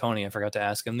interviewing Tony, I forgot to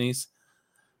ask him these.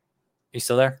 You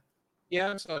still there? Yeah,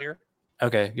 I'm still here.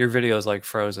 Okay, your video is like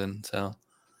frozen. So,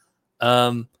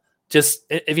 just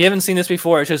if you haven't seen this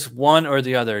before, it's just one or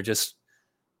the other. Just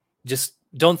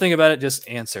don't think about it. Just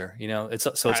answer. You know, it's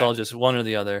all just one or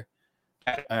the other.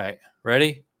 All right,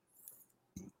 ready?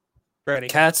 Ready.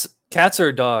 Cats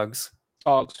or dogs?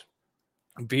 Dogs.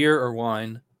 Beer or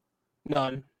wine?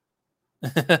 None.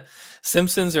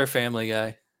 Simpsons or Family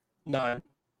Guy? None.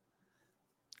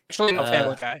 Actually, no,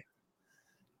 Family Guy.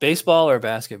 Baseball or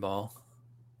basketball?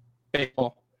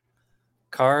 Baseball.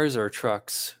 Cars or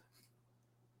trucks?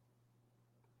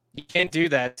 You can't do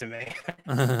that to me.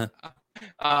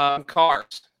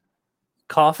 Cars.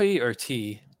 Coffee or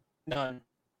tea? None.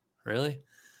 Really?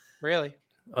 Really?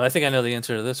 Well, I think I know the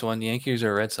answer to this one. Yankees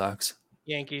or Red Sox?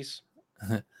 Yankees.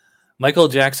 Michael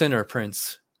Jackson or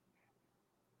Prince?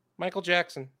 Michael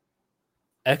Jackson.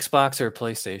 Xbox or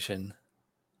PlayStation?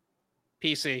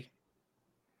 PC.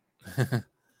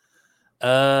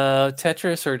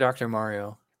 Tetris or Dr.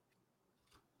 Mario?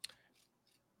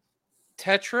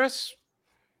 Tetris.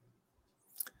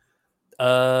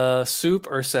 Soup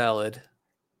or salad?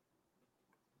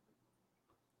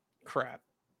 Crap.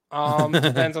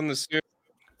 Depends on the soup.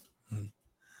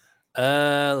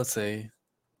 Let's see.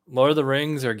 Lord of the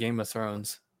Rings or Game of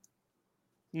Thrones?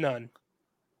 None.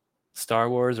 Star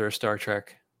Wars or Star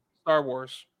Trek? Star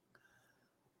Wars.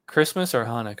 Christmas or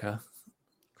Hanukkah?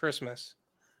 Christmas.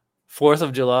 4th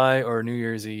of July or New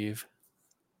Year's Eve?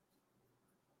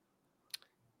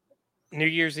 New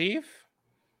Year's Eve?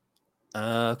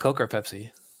 Coke or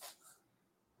Pepsi?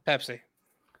 Pepsi.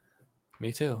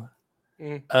 Me too.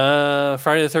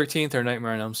 Friday the 13th or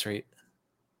Nightmare on Elm Street?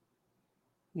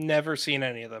 Never seen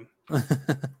any of them.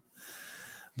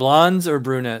 Blondes or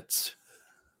brunettes?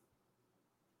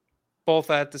 Both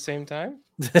at the same time?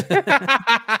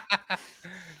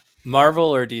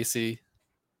 Marvel or DC?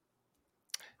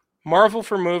 Marvel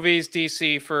for movies,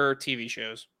 DC for TV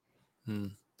shows.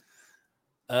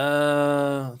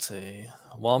 Let's see.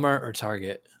 Walmart or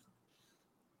Target?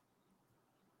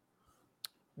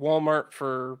 Walmart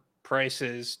for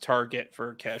prices, Target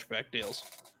for cashback deals.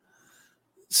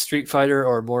 Street Fighter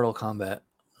or Mortal Kombat?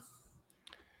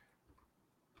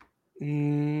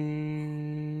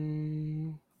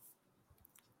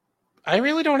 I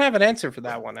really don't have an answer for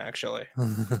that one, actually.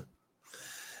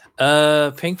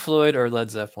 Pink Floyd or Led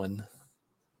Zeppelin?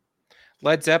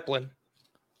 Led Zeppelin.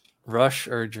 Rush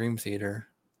or Dream Theater?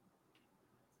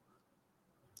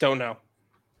 Don't know.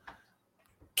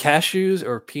 Cashews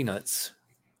or peanuts?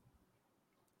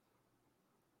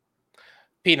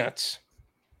 Peanuts.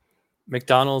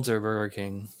 McDonald's or Burger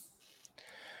King?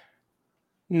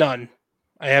 None.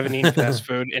 I haven't eaten fast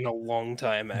food in a long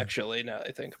time, actually, now that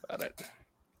I think about it.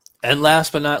 And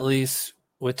last but not least,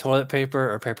 with toilet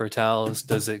paper or paper towels,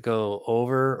 does it go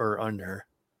over or under?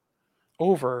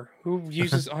 Over. Who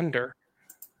uses under?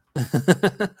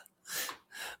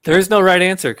 There is no right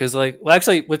answer because,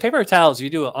 actually, with paper towels,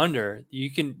 you do it under. You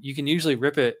can usually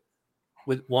rip it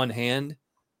with one hand,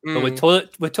 but with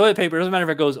toilet paper, it doesn't matter if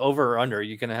it goes over or under.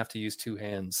 You're gonna have to use two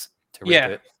hands to rip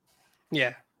it.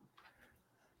 Yeah.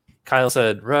 Kyle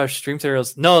said, "Rush, Dream Theater."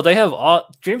 No, they have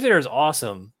Dream Theater is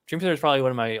awesome. Dream Theater is probably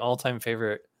one of my all-time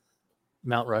favorite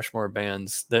Mount Rushmore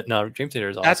bands. Dream Theater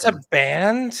is awesome. That's a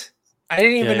band? I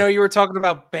didn't even know you were talking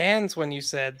about bands when you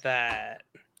said that.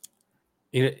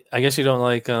 I guess you don't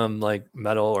like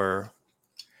metal or.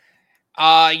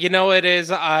 It is.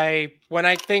 When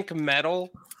I think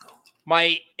metal,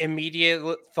 my immediate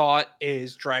thought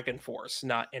is Dragon Force,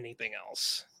 not anything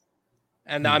else,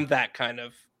 and I'm that kind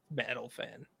of metal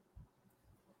fan.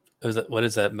 What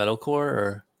is that? Metalcore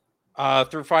or?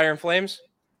 Through Fire and Flames.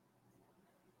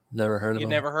 Never heard of You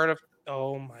him. never heard of?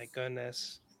 Oh my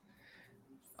goodness.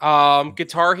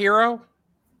 Guitar Hero.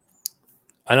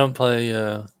 I don't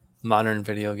play modern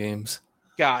video games.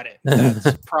 Got it.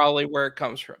 That's probably where it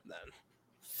comes from then.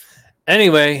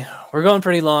 Anyway, we're going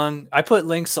pretty long. I put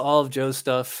links to all of Joe's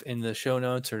stuff in the show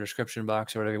notes or description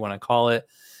box or whatever you want to call it.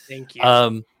 Thank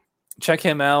you. Check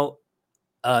him out.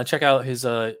 Check out his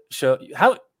show.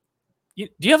 Do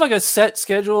you have like a set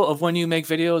schedule of when you make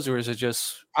videos, or is it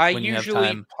just when you have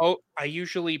time? I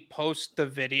usually post the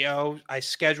video. I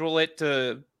schedule it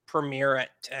to premiere at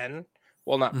 10.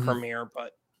 Well, not premiere,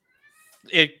 but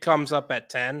it comes up at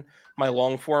 10. My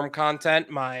long form content,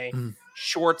 my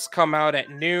shorts come out at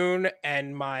noon,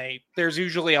 and there's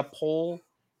usually a poll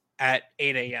at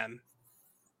 8 a.m.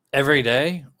 Every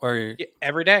day, or Yeah,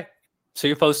 every day. So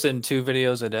you're posting 2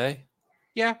 videos a day?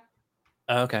 Yeah.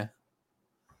 Okay.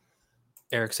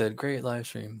 Eric said, "Great live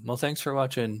stream." Well, thanks for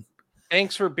watching.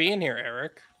 Thanks for being here,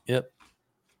 Eric. Yep.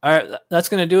 All right, that's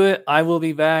going to do it. I will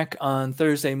be back on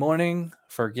Thursday morning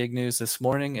for Gig News this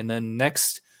morning. And then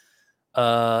next,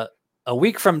 a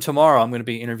week from tomorrow, I'm going to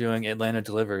be interviewing Atlanta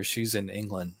Delivers. She's in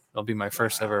England. It'll be my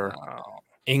first ever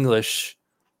English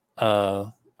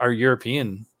or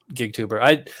European gig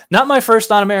tuber. Not my first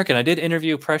non-American. I did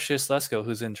interview Precious Lesko,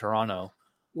 who's in Toronto.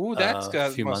 Ooh, that's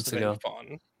a few months ago.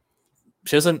 Fun.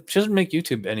 She doesn't make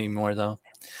YouTube anymore though.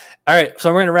 All right,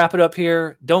 so we're going to wrap it up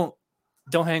here. Don't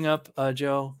hang up,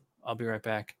 Joe. I'll be right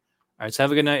back. All right, so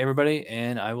have a good night, everybody,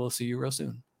 and I will see you real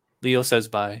soon. Leo says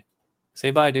bye. Say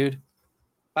bye, dude.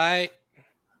 Bye.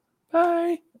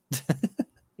 Bye.